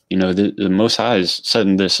 The Most High is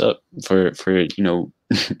setting this up for if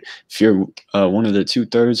you're one of the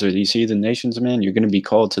 2/3 of these heathen nations, man, you're going to be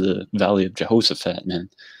called to the Valley of Jehoshaphat, man.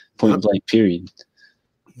 Point blank, period.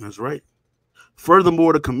 That's right.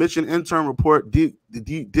 Furthermore, the commission interim report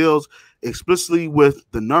deals explicitly with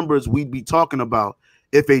the numbers we'd be talking about.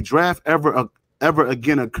 If a draft ever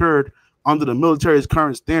again occurred under the military's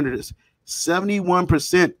current standards,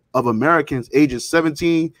 71% of Americans ages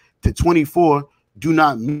 17 to 24 do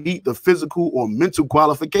not meet the physical or mental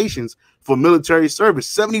qualifications for military service.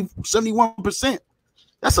 71%.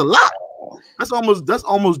 That's a lot. That's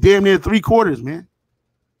almost damn near 3/4, man,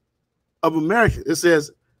 of Americans. It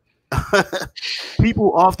says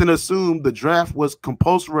people often assume the draft was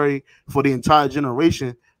compulsory for the entire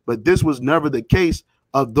generation, but this was never the case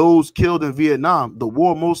of those killed in Vietnam. The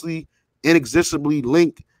war mostly inextricably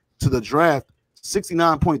linked to the draft.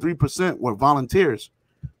 69.3% were volunteers.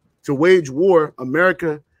 To wage war,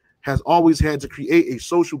 America has always had to create a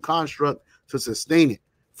social construct to sustain it,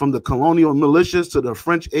 from the colonial militias to the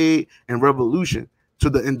French aid and revolution to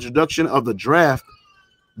the introduction of the draft,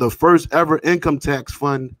 the first ever income tax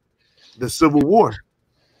fund, the Civil War,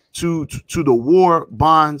 to the war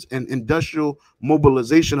bonds and industrial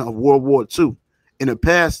mobilization of World War II. In the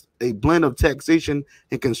past, a blend of taxation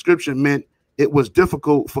and conscription meant it was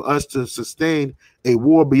difficult for us to sustain a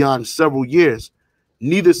war beyond several years.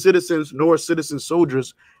 Neither citizens nor citizen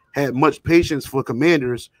soldiers had much patience for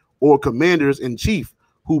commanders or commanders in chief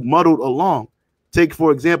who muddled along. Take,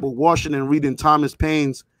 for example, Washington reading Thomas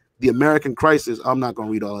Paine's The American Crisis. I'm not going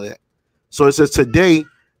to read all of that. So it says, today,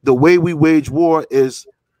 the way we wage war is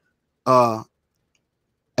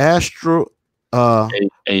ahistorical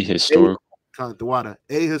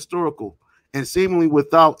and seemingly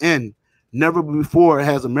without end. Never before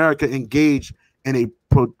has America engaged in a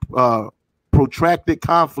protracted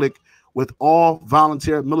conflict with all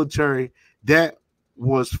volunteer military that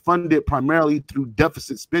was funded primarily through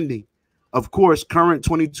deficit spending. Of course, current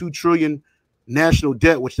 22 trillion national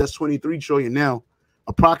debt, which that's 23 trillion now,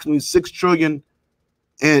 approximately 6 trillion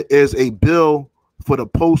is a bill for the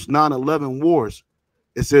post 9/11 wars.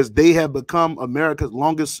 It says they have become America's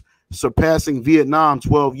longest, surpassing Vietnam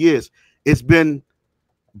 12 years. It's been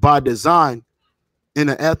by design. In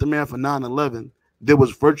the aftermath of 9/11, there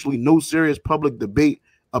was virtually no serious public debate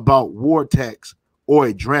about war tax or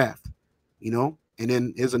a draft, And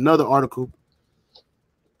then here's another article.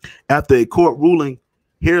 After a court ruling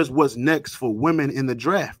here's what's next for women in the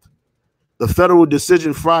draft. The federal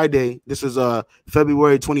decision Friday, this is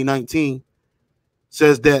February 2019,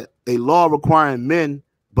 says that a law requiring men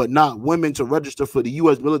but not women to register for the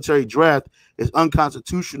U.S. military draft is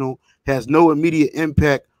unconstitutional, has no immediate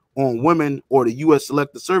impact on women or the U.S.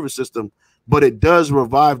 selective service system, but it does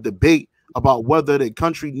revive debate about whether the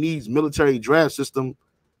country needs military draft system,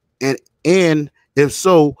 and if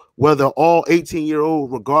so, whether all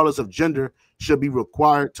 18-year-olds, regardless of gender, should be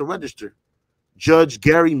required to register. Judge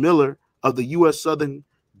Gary Miller of the U.S. Southern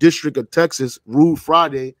District of Texas ruled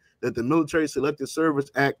Friday that the Military Selective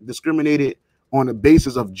Service Act discriminated on the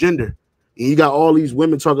basis of gender. And you got all these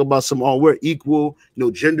women talking about we're equal,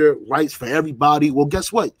 gender rights for everybody. Well,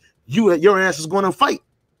 guess what? Your ass is going to fight.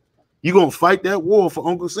 You're going to fight that war for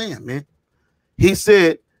Uncle Sam, man. He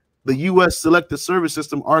said the U.S. Selective Service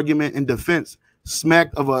System argument in defense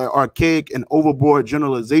smacked of an archaic and overboard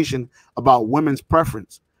generalization about women's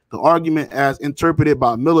preference. The argument, as interpreted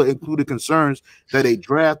by Miller, included concerns that a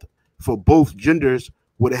draft for both genders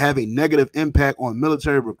would have a negative impact on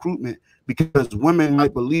military recruitment because women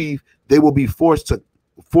might believe they will be forced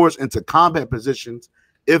into combat positions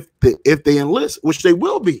if they enlist, which they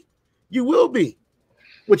will be. You will be.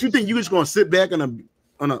 What, you think you just gonna sit back in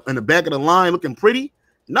the back of the line looking pretty?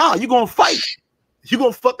 Nah, you're gonna fight. You're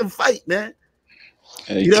gonna fucking fight, man.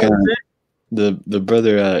 You know what I'm saying? The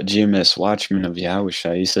brother GMS Watchman of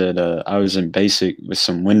Yahushua, he said, I was in basic with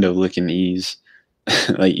some window looking E's,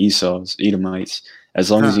 like Esau's, Edomites. As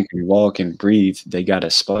long as you can walk and breathe, they got a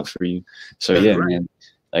spot for you. So yeah, right, man,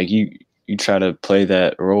 like you try to play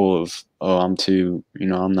that role of, oh, I'm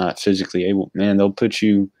not physically able, man, they'll put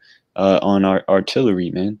you on artillery,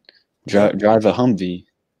 man. Drive a Humvee.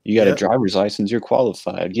 You got a driver's license, you're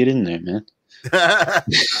qualified. Get in there, man.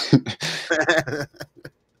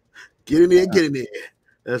 Get in there.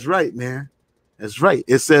 That's right, man. That's right.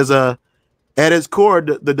 It says at its core,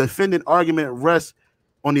 the defendant argument rests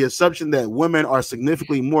on the assumption that women are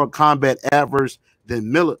significantly more combat adverse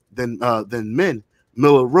than men.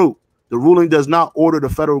 Miller wrote, the ruling does not order the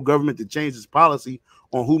federal government to change its policy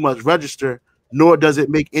on who must register, nor does it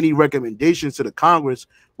make any recommendations to the Congress,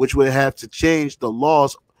 which would have to change the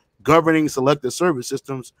laws governing selective service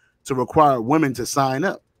systems to require women to sign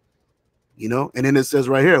up. And then it says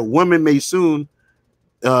right here, women may soon,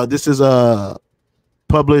 this is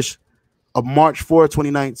published of March 4,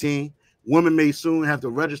 2019, women may soon have to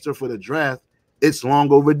register for the draft. It's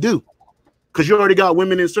long overdue because you already got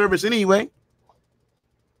women in service anyway.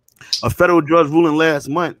 A federal judge ruling last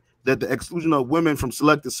month that the exclusion of women from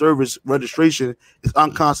selective service registration is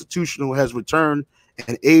unconstitutional has returned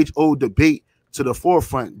an age-old debate to the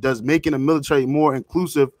forefront. Does making the military more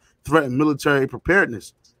inclusive threaten military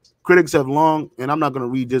preparedness? Critics have long, and I'm not going to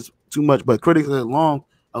read this too much, but critics have long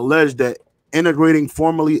alleged that integrating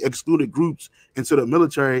formerly excluded groups into the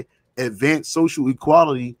military advanced social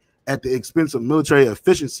equality at the expense of military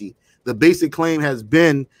efficiency. The basic claim has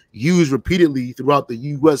been used repeatedly throughout the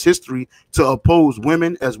U.S. history to oppose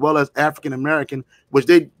women as well as African American, which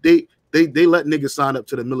they let niggas sign up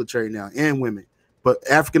to the military now, and women, but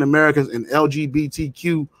African Americans and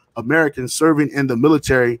LGBTQ Americans serving in the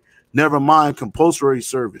military, never mind compulsory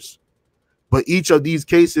service. But each of these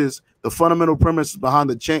cases, the fundamental premise behind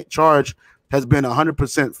the charge has been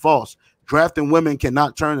 100% false. Drafting women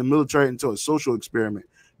cannot turn the military into a social experiment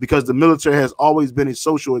because the military has always been a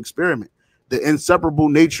social experiment. The inseparable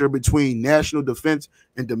nature between national defense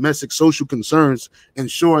and domestic social concerns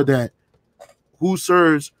ensure that who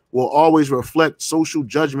serves will always reflect social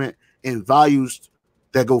judgment and values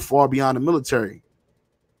that go far beyond the military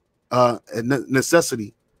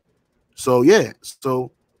necessity. So yeah,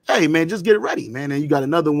 hey man, just get ready, man. And you got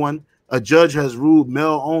another one. A judge has ruled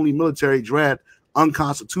male-only military draft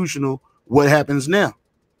unconstitutional. What happens now?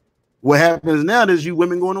 What happens now is you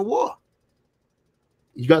women going to war.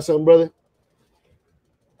 You got something, brother?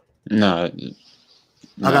 No.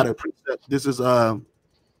 I got a precept. This is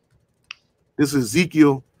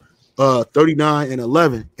Ezekiel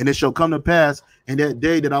 39:11, and it shall come to pass in that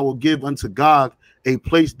day that I will give unto Gog a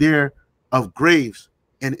place there of graves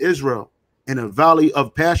in Israel, in a valley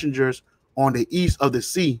of passengers on the east of the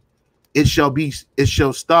sea. It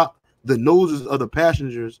shall stop the noses of the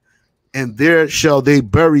passengers, and there shall they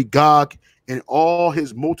bury Gog and all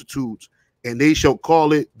his multitudes, and they shall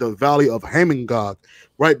call it the valley of Hamon-Gog,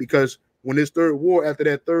 right? Because when this third war, after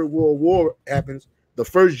that third world war happens, the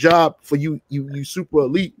first job for you super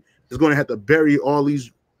elite is going to have to bury all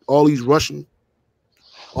these Russian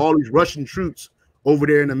troops over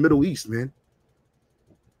there in the Middle East, man,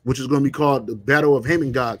 which is going to be called the Battle of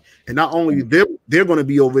Hamon-Gog. And not only they're going to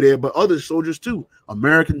be over there, but other soldiers too,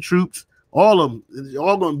 American troops, All of them, they're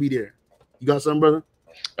all gonna be there. You got something, brother?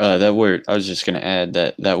 That word, I was just gonna add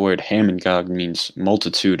that word Hamongog means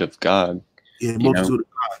multitude of God. Yeah, You know, multitude.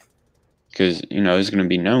 because it's gonna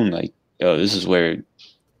be known like, oh, this is where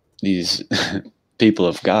these people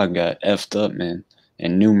of God got effed up, man,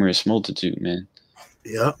 and numerous multitude, man.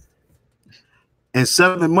 Yeah. And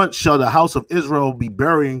 7 months shall the house of Israel be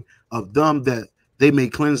burying of them, that they may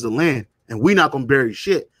cleanse the land. And we not gonna bury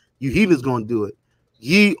shit. You heathens gonna do it.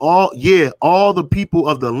 All the people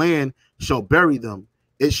of the land shall bury them.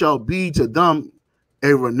 It shall be to them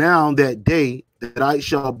a renown that day, that I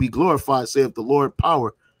shall be glorified, saith the Lord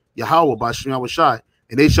power, Yahweh by GMSHAWAII.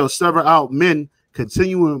 And they shall sever out men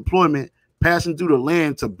continuing employment, passing through the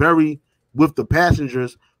land to bury with the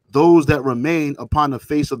passengers those that remain upon the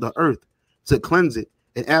face of the earth, to cleanse it.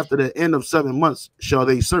 And after the end of 7 months shall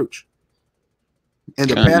they search. And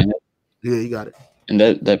the yeah, you got it. And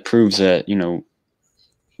that proves that,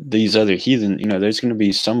 these other heathen, there's going to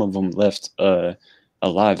be some of them left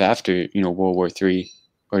alive after, World War III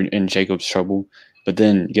or in Jacob's trouble. But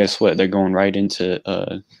then guess what? They're going right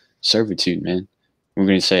into servitude, man. We're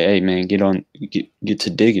going to say, hey, man, get to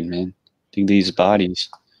digging, man. Dig these bodies.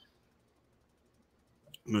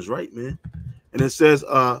 That's right, man. And it says,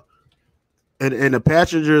 and the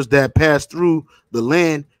passengers that pass through the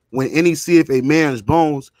land, when any seeth a man's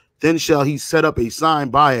bones, then shall he set up a sign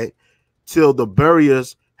by it, till the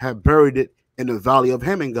buriers have buried it in the valley of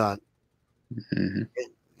Hamongog. Mm-hmm.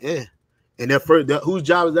 Yeah. And whose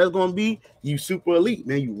job is that going to be? You super elite,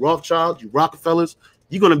 man. You Rothschilds, you Rockefellers.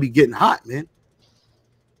 You're going to be getting hot, man.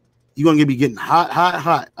 You're going to be getting hot, hot,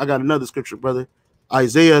 hot. I got another scripture, brother.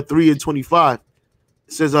 Isaiah 3:25. It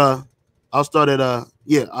says, I'll start at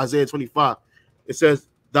Isaiah 25. It says,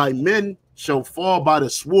 thy men shall fall by the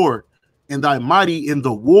sword, and thy mighty in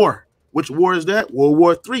the war. Which war is that? World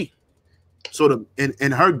War III. So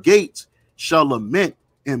and her gates shall lament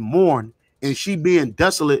and mourn, and she being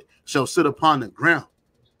desolate shall sit upon the ground.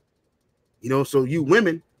 So you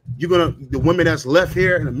women, the women that's left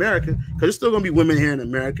here in America, because there's still gonna be women here in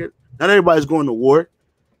America. Not everybody's going to war,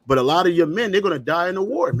 but a lot of your men, they're gonna die in the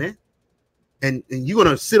war, man. And you're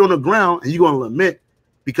gonna sit on the ground and you're gonna lament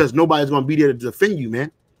because nobody's gonna be there to defend you,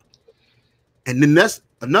 man. And then that's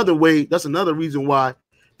another reason why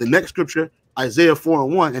the next scripture, Isaiah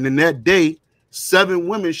 4:1, and in that day 7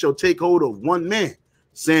 women shall take hold of one man,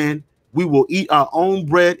 saying, we will eat our own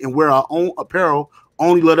bread and wear our own apparel.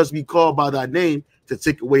 Only let us be called by thy name, to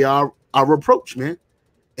take away our reproach, man.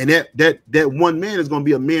 And that one man is going to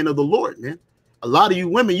be a man of the Lord, man. A lot of you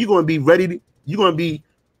women, you're going to be ready. You're going to be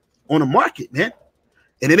on the market, man.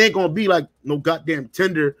 And it ain't going to be like no goddamn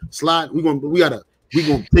tender slide. We're going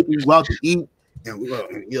to take you out to eat, and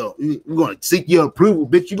we're going to seek your approval,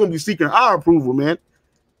 bitch. You're going to be seeking our approval, man.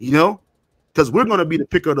 Because we're going to be the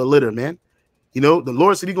pick of the litter, man. The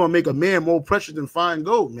Lord said he's going to make a man more precious than fine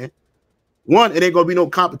gold, man. 1, it ain't going to be no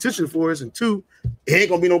competition for us. And 2, it ain't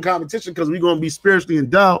going to be no competition because we're going to be spiritually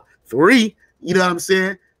endowed. 3, you know what I'm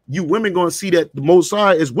saying? You women going to see that the Most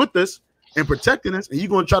High is with us and protecting us, and you're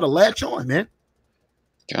going to try to latch on, man.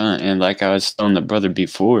 God, and like I was telling the brother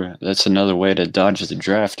before, that's another way to dodge the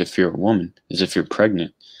draft if you're a woman, is if you're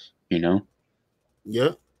pregnant,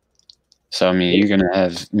 Yeah. So, I mean, you're going to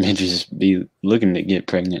have midgets be looking to get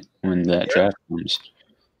pregnant when that draft comes.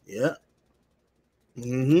 Yeah.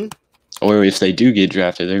 Mm-hmm. Or if they do get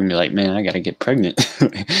drafted, they're going to be like, man, I got to get pregnant.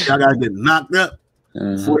 I got to get knocked up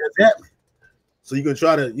before that's happening. So you're going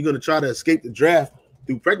to try to escape the draft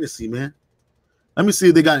through pregnancy, man. Let me see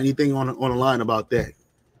if they got anything on the line about that.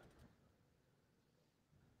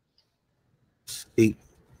 Escape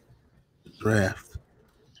the draft.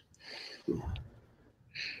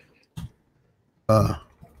 Because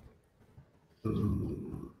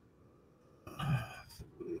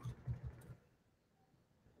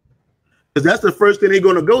that's the first thing they're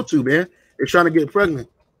going to go to, man. They're trying to get pregnant.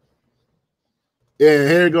 Yeah,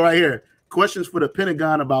 here we go right here. Questions for the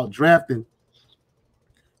Pentagon about drafting.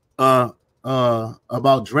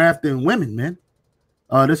 About drafting women, man.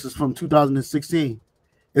 This is from 2016.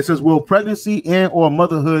 It says, will pregnancy and or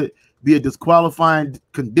motherhood be a disqualifying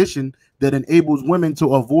condition that enables women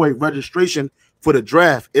to avoid registration for the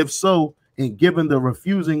draft? If so, and given the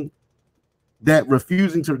refusing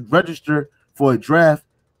to register for a draft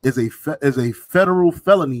is a federal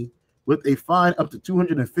felony with a fine up to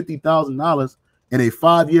 $250,000 and a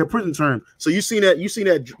 5-year prison term. So you seen that.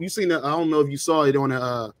 I don't know if you saw it on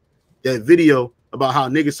that video about how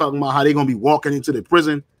niggas talking about how they gonna be walking into the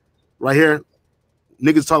prison right here.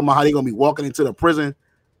 Niggas talking about how they gonna be walking into the prison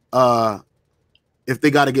if they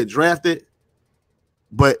got to get drafted.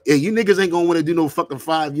 But you niggas ain't gonna want to do no fucking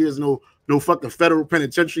 5 years, no fucking federal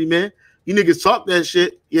penitentiary, man. You niggas talk that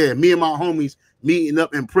shit. Yeah, me and my homies meeting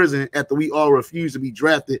up in prison after we all refused to be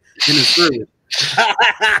drafted in the service.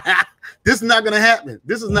 This is not gonna happen.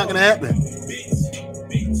 This is not gonna happen.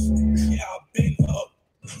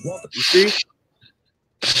 You see?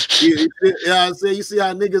 Yeah, I say, you see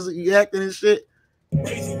how niggas you acting and shit?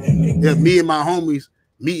 Yeah, me and my homies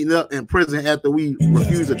meeting up in prison after we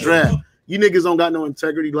refused a draft. You niggas don't got no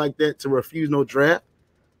integrity like that to refuse no draft.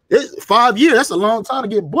 It's 5 years. That's a long time to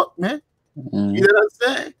get booked, man. You know what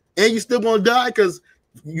I'm saying? And you still gonna die because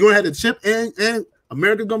you're gonna have the chip and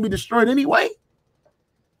America's gonna be destroyed anyway.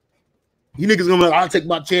 You niggas gonna be like, I'll take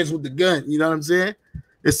my chance with the gun. You know what I'm saying?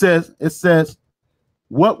 It says,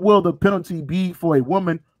 what will the penalty be for a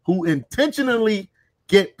woman who intentionally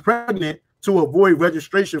get pregnant to avoid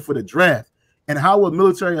registration for the draft? And how will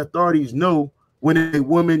military authorities know when a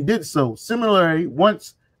woman did so? Similarly,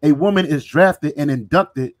 once a woman is drafted and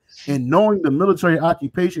inducted, and knowing the military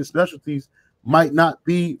occupation specialties might not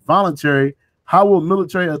be voluntary, how will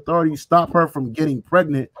military authorities stop her from getting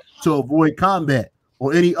pregnant to avoid combat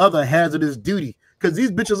or any other hazardous duty? Because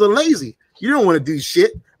these bitches are lazy. You don't want to do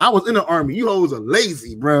shit. I was in the army. You hoes are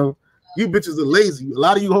lazy, bro. You bitches are lazy. A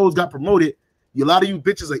lot of you hoes got promoted. A lot of you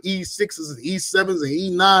bitches are E6s and E7s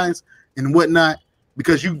and E9s and whatnot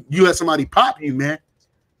because you let somebody pop you, man.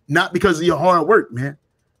 Not because of your hard work, man.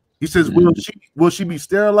 He says, will she be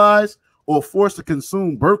sterilized or forced to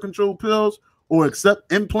consume birth control pills or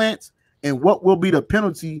accept implants? And what will be the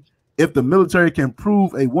penalty if the military can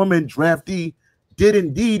prove a woman draftee did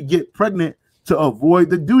indeed get pregnant to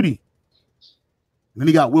avoid the duty? And then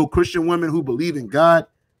he got, will Christian women who believe in God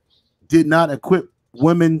did not equip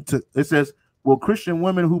women to, it says, will Christian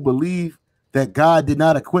women who believe that God did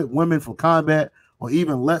not equip women for combat or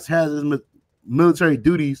even less hazardous military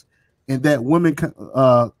duties and that women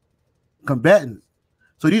combatants?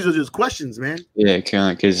 So these are just questions, man. Yeah,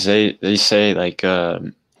 because they say like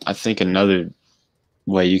I think another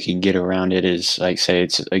way you can get around it is like say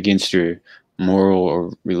it's against your moral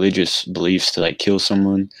or religious beliefs to like kill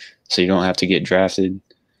someone, so you don't have to get drafted.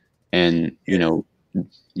 And you know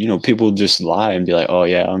people just lie and be like, oh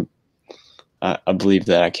yeah, I believe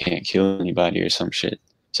that I can't kill anybody or some shit.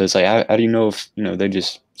 So it's like how do you know if they're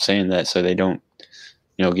just saying that so they don't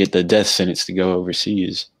get the death sentence to go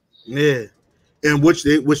overseas? Yeah, and which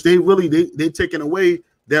they really taking away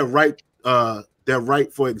that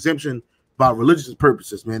right for exemption by religious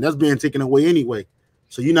purposes, man. That's being taken away anyway.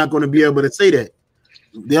 So you're not going to be able to say that.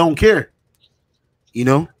 They don't care,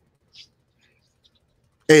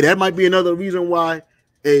 Hey, that might be another reason why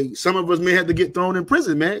some of us may have to get thrown in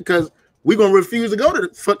prison, man, because we're gonna refuse to go to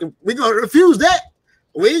the fucking. We're gonna refuse that.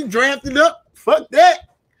 We ain't drafted up. Fuck that.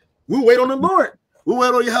 We'll wait on the Lord. We'll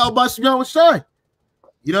wait on GMSHAWAII.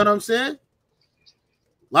 You know what I'm saying? A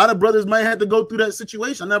lot of brothers might have to go through that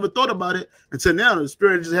situation. I never thought about it until now. The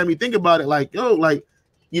Spirit just had me think about it. Like, when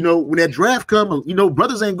that draft comes,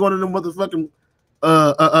 brothers ain't going to the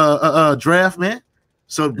motherfucking draft, man.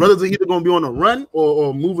 So brothers are either going to be on a run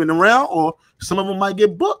or moving around, or some of them might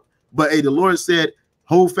get booked. But hey, the Lord said,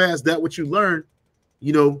 hold fast that what you learn.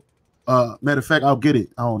 Matter of fact, I'll get it.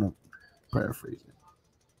 I don't know. Paraphrasing.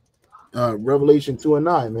 Revelation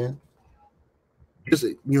 2:9, man.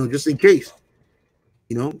 Just in case.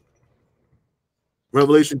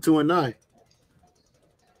 Revelation 2:9.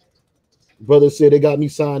 Brothers said they got me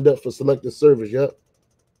signed up for selected service. Yep.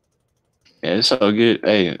 Yeah, it's all good.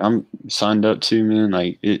 Hey, I'm signed up too, man.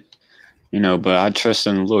 Like it, but I trust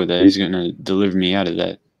in the Lord that He's gonna deliver me out of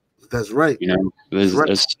that. That's right.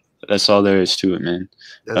 That's all there is to it, man.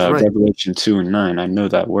 That's right. Revelation 2:9. I know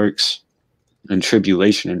that works in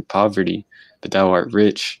tribulation and poverty, but thou art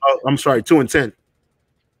rich. Oh, I'm sorry, 2:10.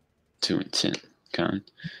 2:10.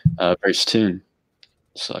 Verse 10.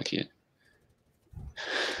 Suck it.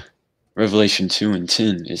 Revelation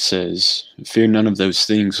 2:10. It says, fear none of those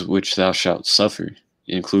things which thou shalt suffer,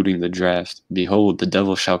 including the draft. Behold, the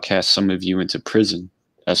devil shall cast some of you into prison.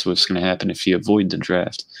 That's what's going to happen if you avoid the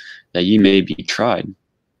draft, that ye may be tried.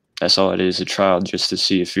 That's all it is, a trial, just to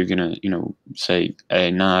see if you're going to, say,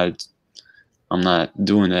 hey, nah, I'm not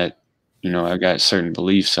doing that. I got certain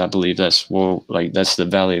beliefs. I believe that's the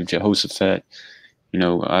valley of Jehoshaphat.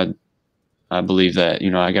 I believe that,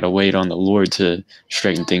 I got to wait on the Lord to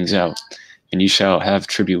straighten things out. And you shall have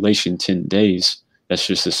tribulation 10 days. That's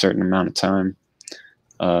just a certain amount of time.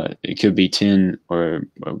 It could be 10 or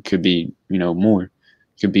it could be, more.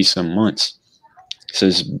 It could be some months. It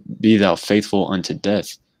says, be thou faithful unto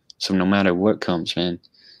death. So no matter what comes, man,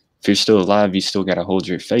 if you're still alive, you still got to hold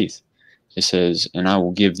your faith. It says, and I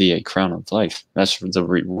will give thee a crown of life. That's the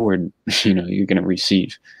reward, you're going to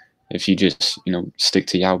receive if you just, stick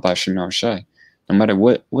to GMSHAWAII. No matter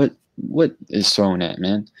what what is thrown at,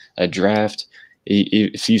 man? A draft.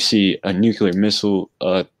 If you see a nuclear missile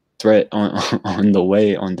threat on on the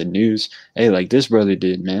way on the news, hey, like this brother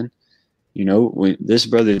did, man. You know, when this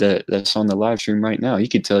brother that's on the live stream right now, he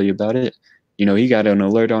could tell you about it. You know, he got an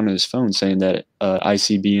alert on his phone saying that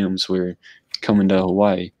ICBMs were coming to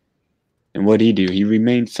Hawaii. And what'd he do? He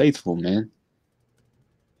remained faithful, man.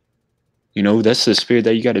 You know, that's the spirit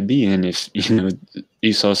that you got to be in. If, you know,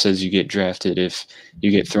 Esau says you get drafted, if you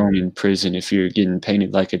get thrown in prison, if you're getting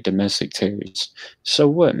painted like a domestic terrorist. So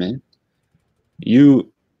what, man? If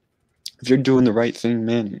you're doing the right thing,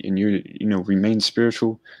 man, and you're, you know, remain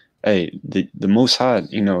spiritual, hey, the Most High,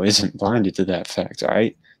 you know, isn't blinded to that fact, all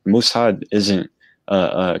right? The Most High isn't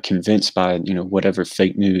convinced by, you know, whatever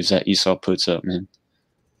fake news that Esau puts up, man.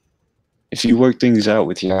 If you work things out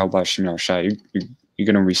with Yahweh Shem Yahushua, you're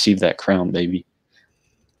going to receive that crown, baby.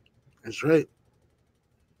 That's right.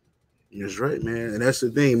 That's right, man. And that's the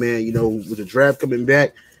thing, man. You know, with the draft coming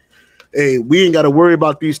back, hey, we ain't got to worry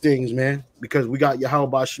about these things, man, because we got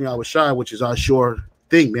Yahweh Shem Yahushua, which is our sure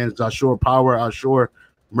thing, man. It's our sure power, our sure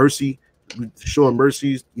mercy, sure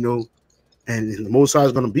mercies, you know, and the Most High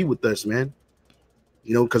is going to be with us, man.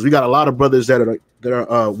 You know, because we got a lot of brothers that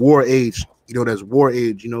are war age, you know, that's war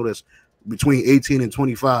age, you know, that's between 18 and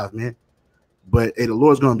 25, man. But hey, the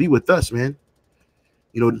Lord's going to be with us, man.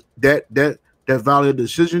 You know, that valley of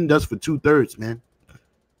decision, that's for 2/3, man.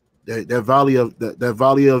 That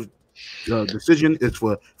valley of decision is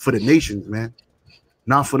for the nations, man,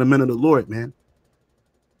 not for the men of the Lord, man.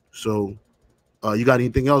 So, you got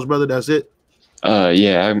anything else, brother? That's it.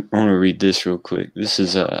 Yeah, I want to read this real quick. This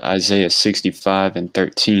is Isaiah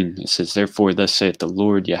 65:13. It says, "Therefore, thus saith the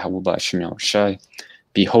Lord Yahweh Ba'ashem Yahushai,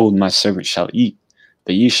 behold, my servant shall eat,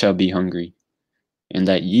 but ye shall be hungry." And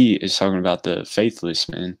that ye is talking about the faithless,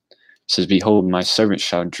 man. It says, "Behold, my servant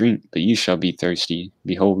shall drink, but ye shall be thirsty.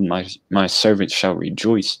 Behold, my servant shall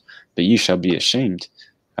rejoice, but ye shall be ashamed."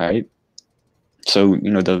 All right. So, you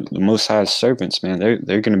know, the Most High's servants, man,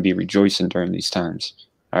 they're going to be rejoicing during these times.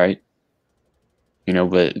 All right. You know,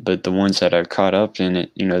 but the ones that are caught up in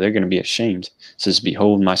it, you know, they're going to be ashamed. It says,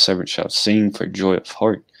 "Behold, my servant shall sing for joy of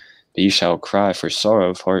heart, but ye shall cry for sorrow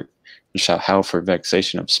of heart, and shall howl for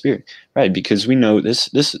vexation of spirit." Right, because we know this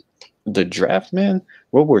the draft, man,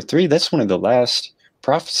 World War III, that's one of the last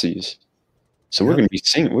prophecies. So we're going to be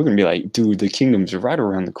singing. We're going to be like, dude, the kingdom's right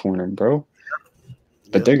around the corner, bro.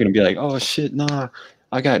 But they're going to be like, oh, shit, nah,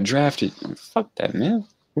 I got drafted. Fuck that, man.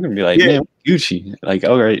 We're going to be like, man, Gucci. Like,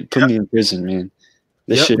 all right, put me in prison, man.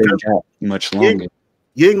 This shit ain't got much longer.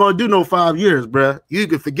 You ain't going to do no 5 years, bro. You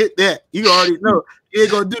can forget that. You already know. You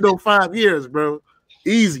ain't going to do no 5 years, bro.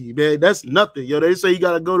 Easy, man. That's nothing. Yo, they say you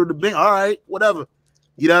got to go to the bank. All right, whatever.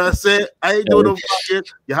 You know what I'm saying? I ain't doing no 5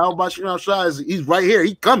 years. How about you? He's right here.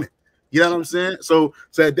 He's coming. You know what I'm saying? So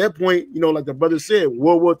at that point, you know, like the brother said,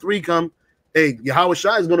 World War III come. Hey, Yahweh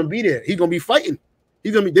Shai is gonna be there. He's gonna be fighting.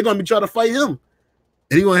 They're gonna be trying to fight him,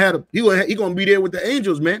 and he gonna be there with the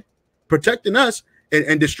angels, man, protecting us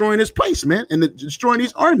and destroying this place, man, and destroying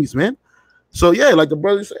these armies, man. So yeah, like the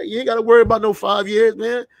brother said, you ain't got to worry about no 5 years,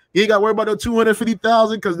 man. You ain't got to worry about no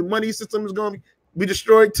 250,000 because the money system is gonna be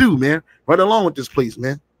destroyed too, man. Right along with this place,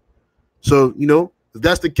 man. So you know, if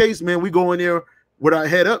that's the case, man, we go in there with our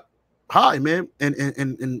head up high, man,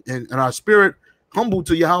 and our spirit humble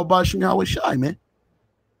to Yahweh Shem Yahweh Shai, man.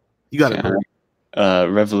 You got it.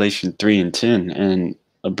 Revelation 3:10, and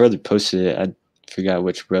a brother posted it. I forgot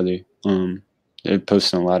which brother. They're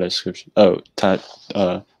posting a lot of scripture. Oh,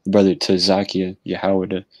 brother to Zakiah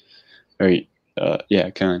Yahweh,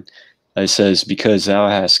 Khan. It says, "Because thou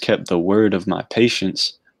hast kept the word of my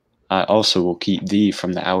patience, I also will keep thee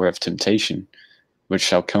from the hour of temptation, which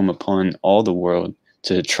shall come upon all the world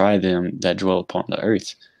to try them that dwell upon the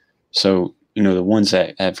earth." So, you know, the ones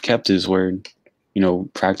that have kept his word, you know,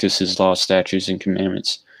 practice his law, statutes, and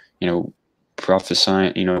commandments, you know,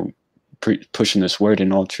 prophesying, you know, pushing this word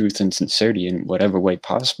in all truth and sincerity in whatever way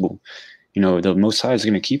possible, you know, the Most High is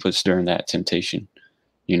going to keep us during that temptation,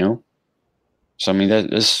 you know? So, I mean,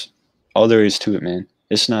 that's all there is to it, man.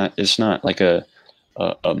 It's not like a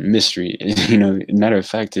mystery, you know. Matter of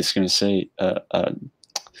fact, it's going to say, the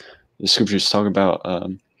scriptures talk about,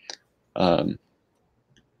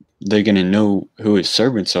 they're going to know who his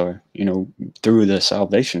servants are, you know, through the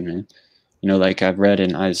salvation, man. You know, like I've read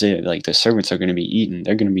in Isaiah, like the servants are going to be eating,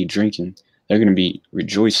 they're going to be drinking, they're going to be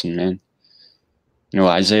rejoicing, man. You know,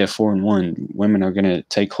 Isaiah 4:1, women are going to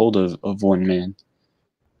take hold of one man.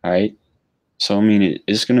 All right. So, I mean,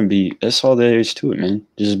 it's going to be, that's all there is to it, man.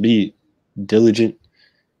 Just be diligent,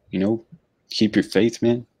 you know, keep your faith,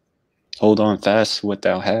 man. Hold on fast to what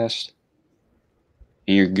thou hast.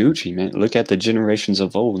 And you're Gucci, man. Look at the generations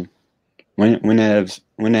of old.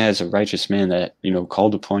 when has a righteous man that, you know,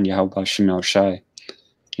 called upon Yahweh GMSHAWAII,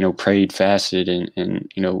 you know, prayed, fasted, and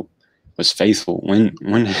you know, was faithful?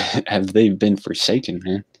 When have they been forsaken,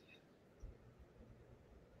 man?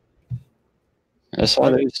 That's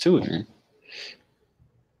all there is to it, man.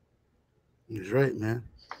 That's right, man.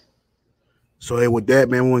 So hey, with that,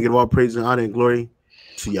 man, we want to give all praise and honor and glory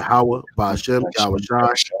to Yahweh, by Hashem,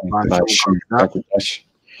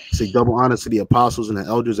 Say double honor to the apostles and the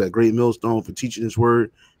elders at Great Millstone for teaching this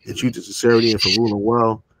word and truth and sincerity and for ruling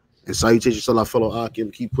well. And salutations to our fellow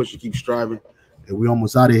Akim. Keep pushing, keep striving. And we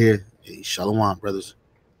almost out of here. Hey, shalom, brothers.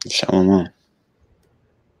 Shalom.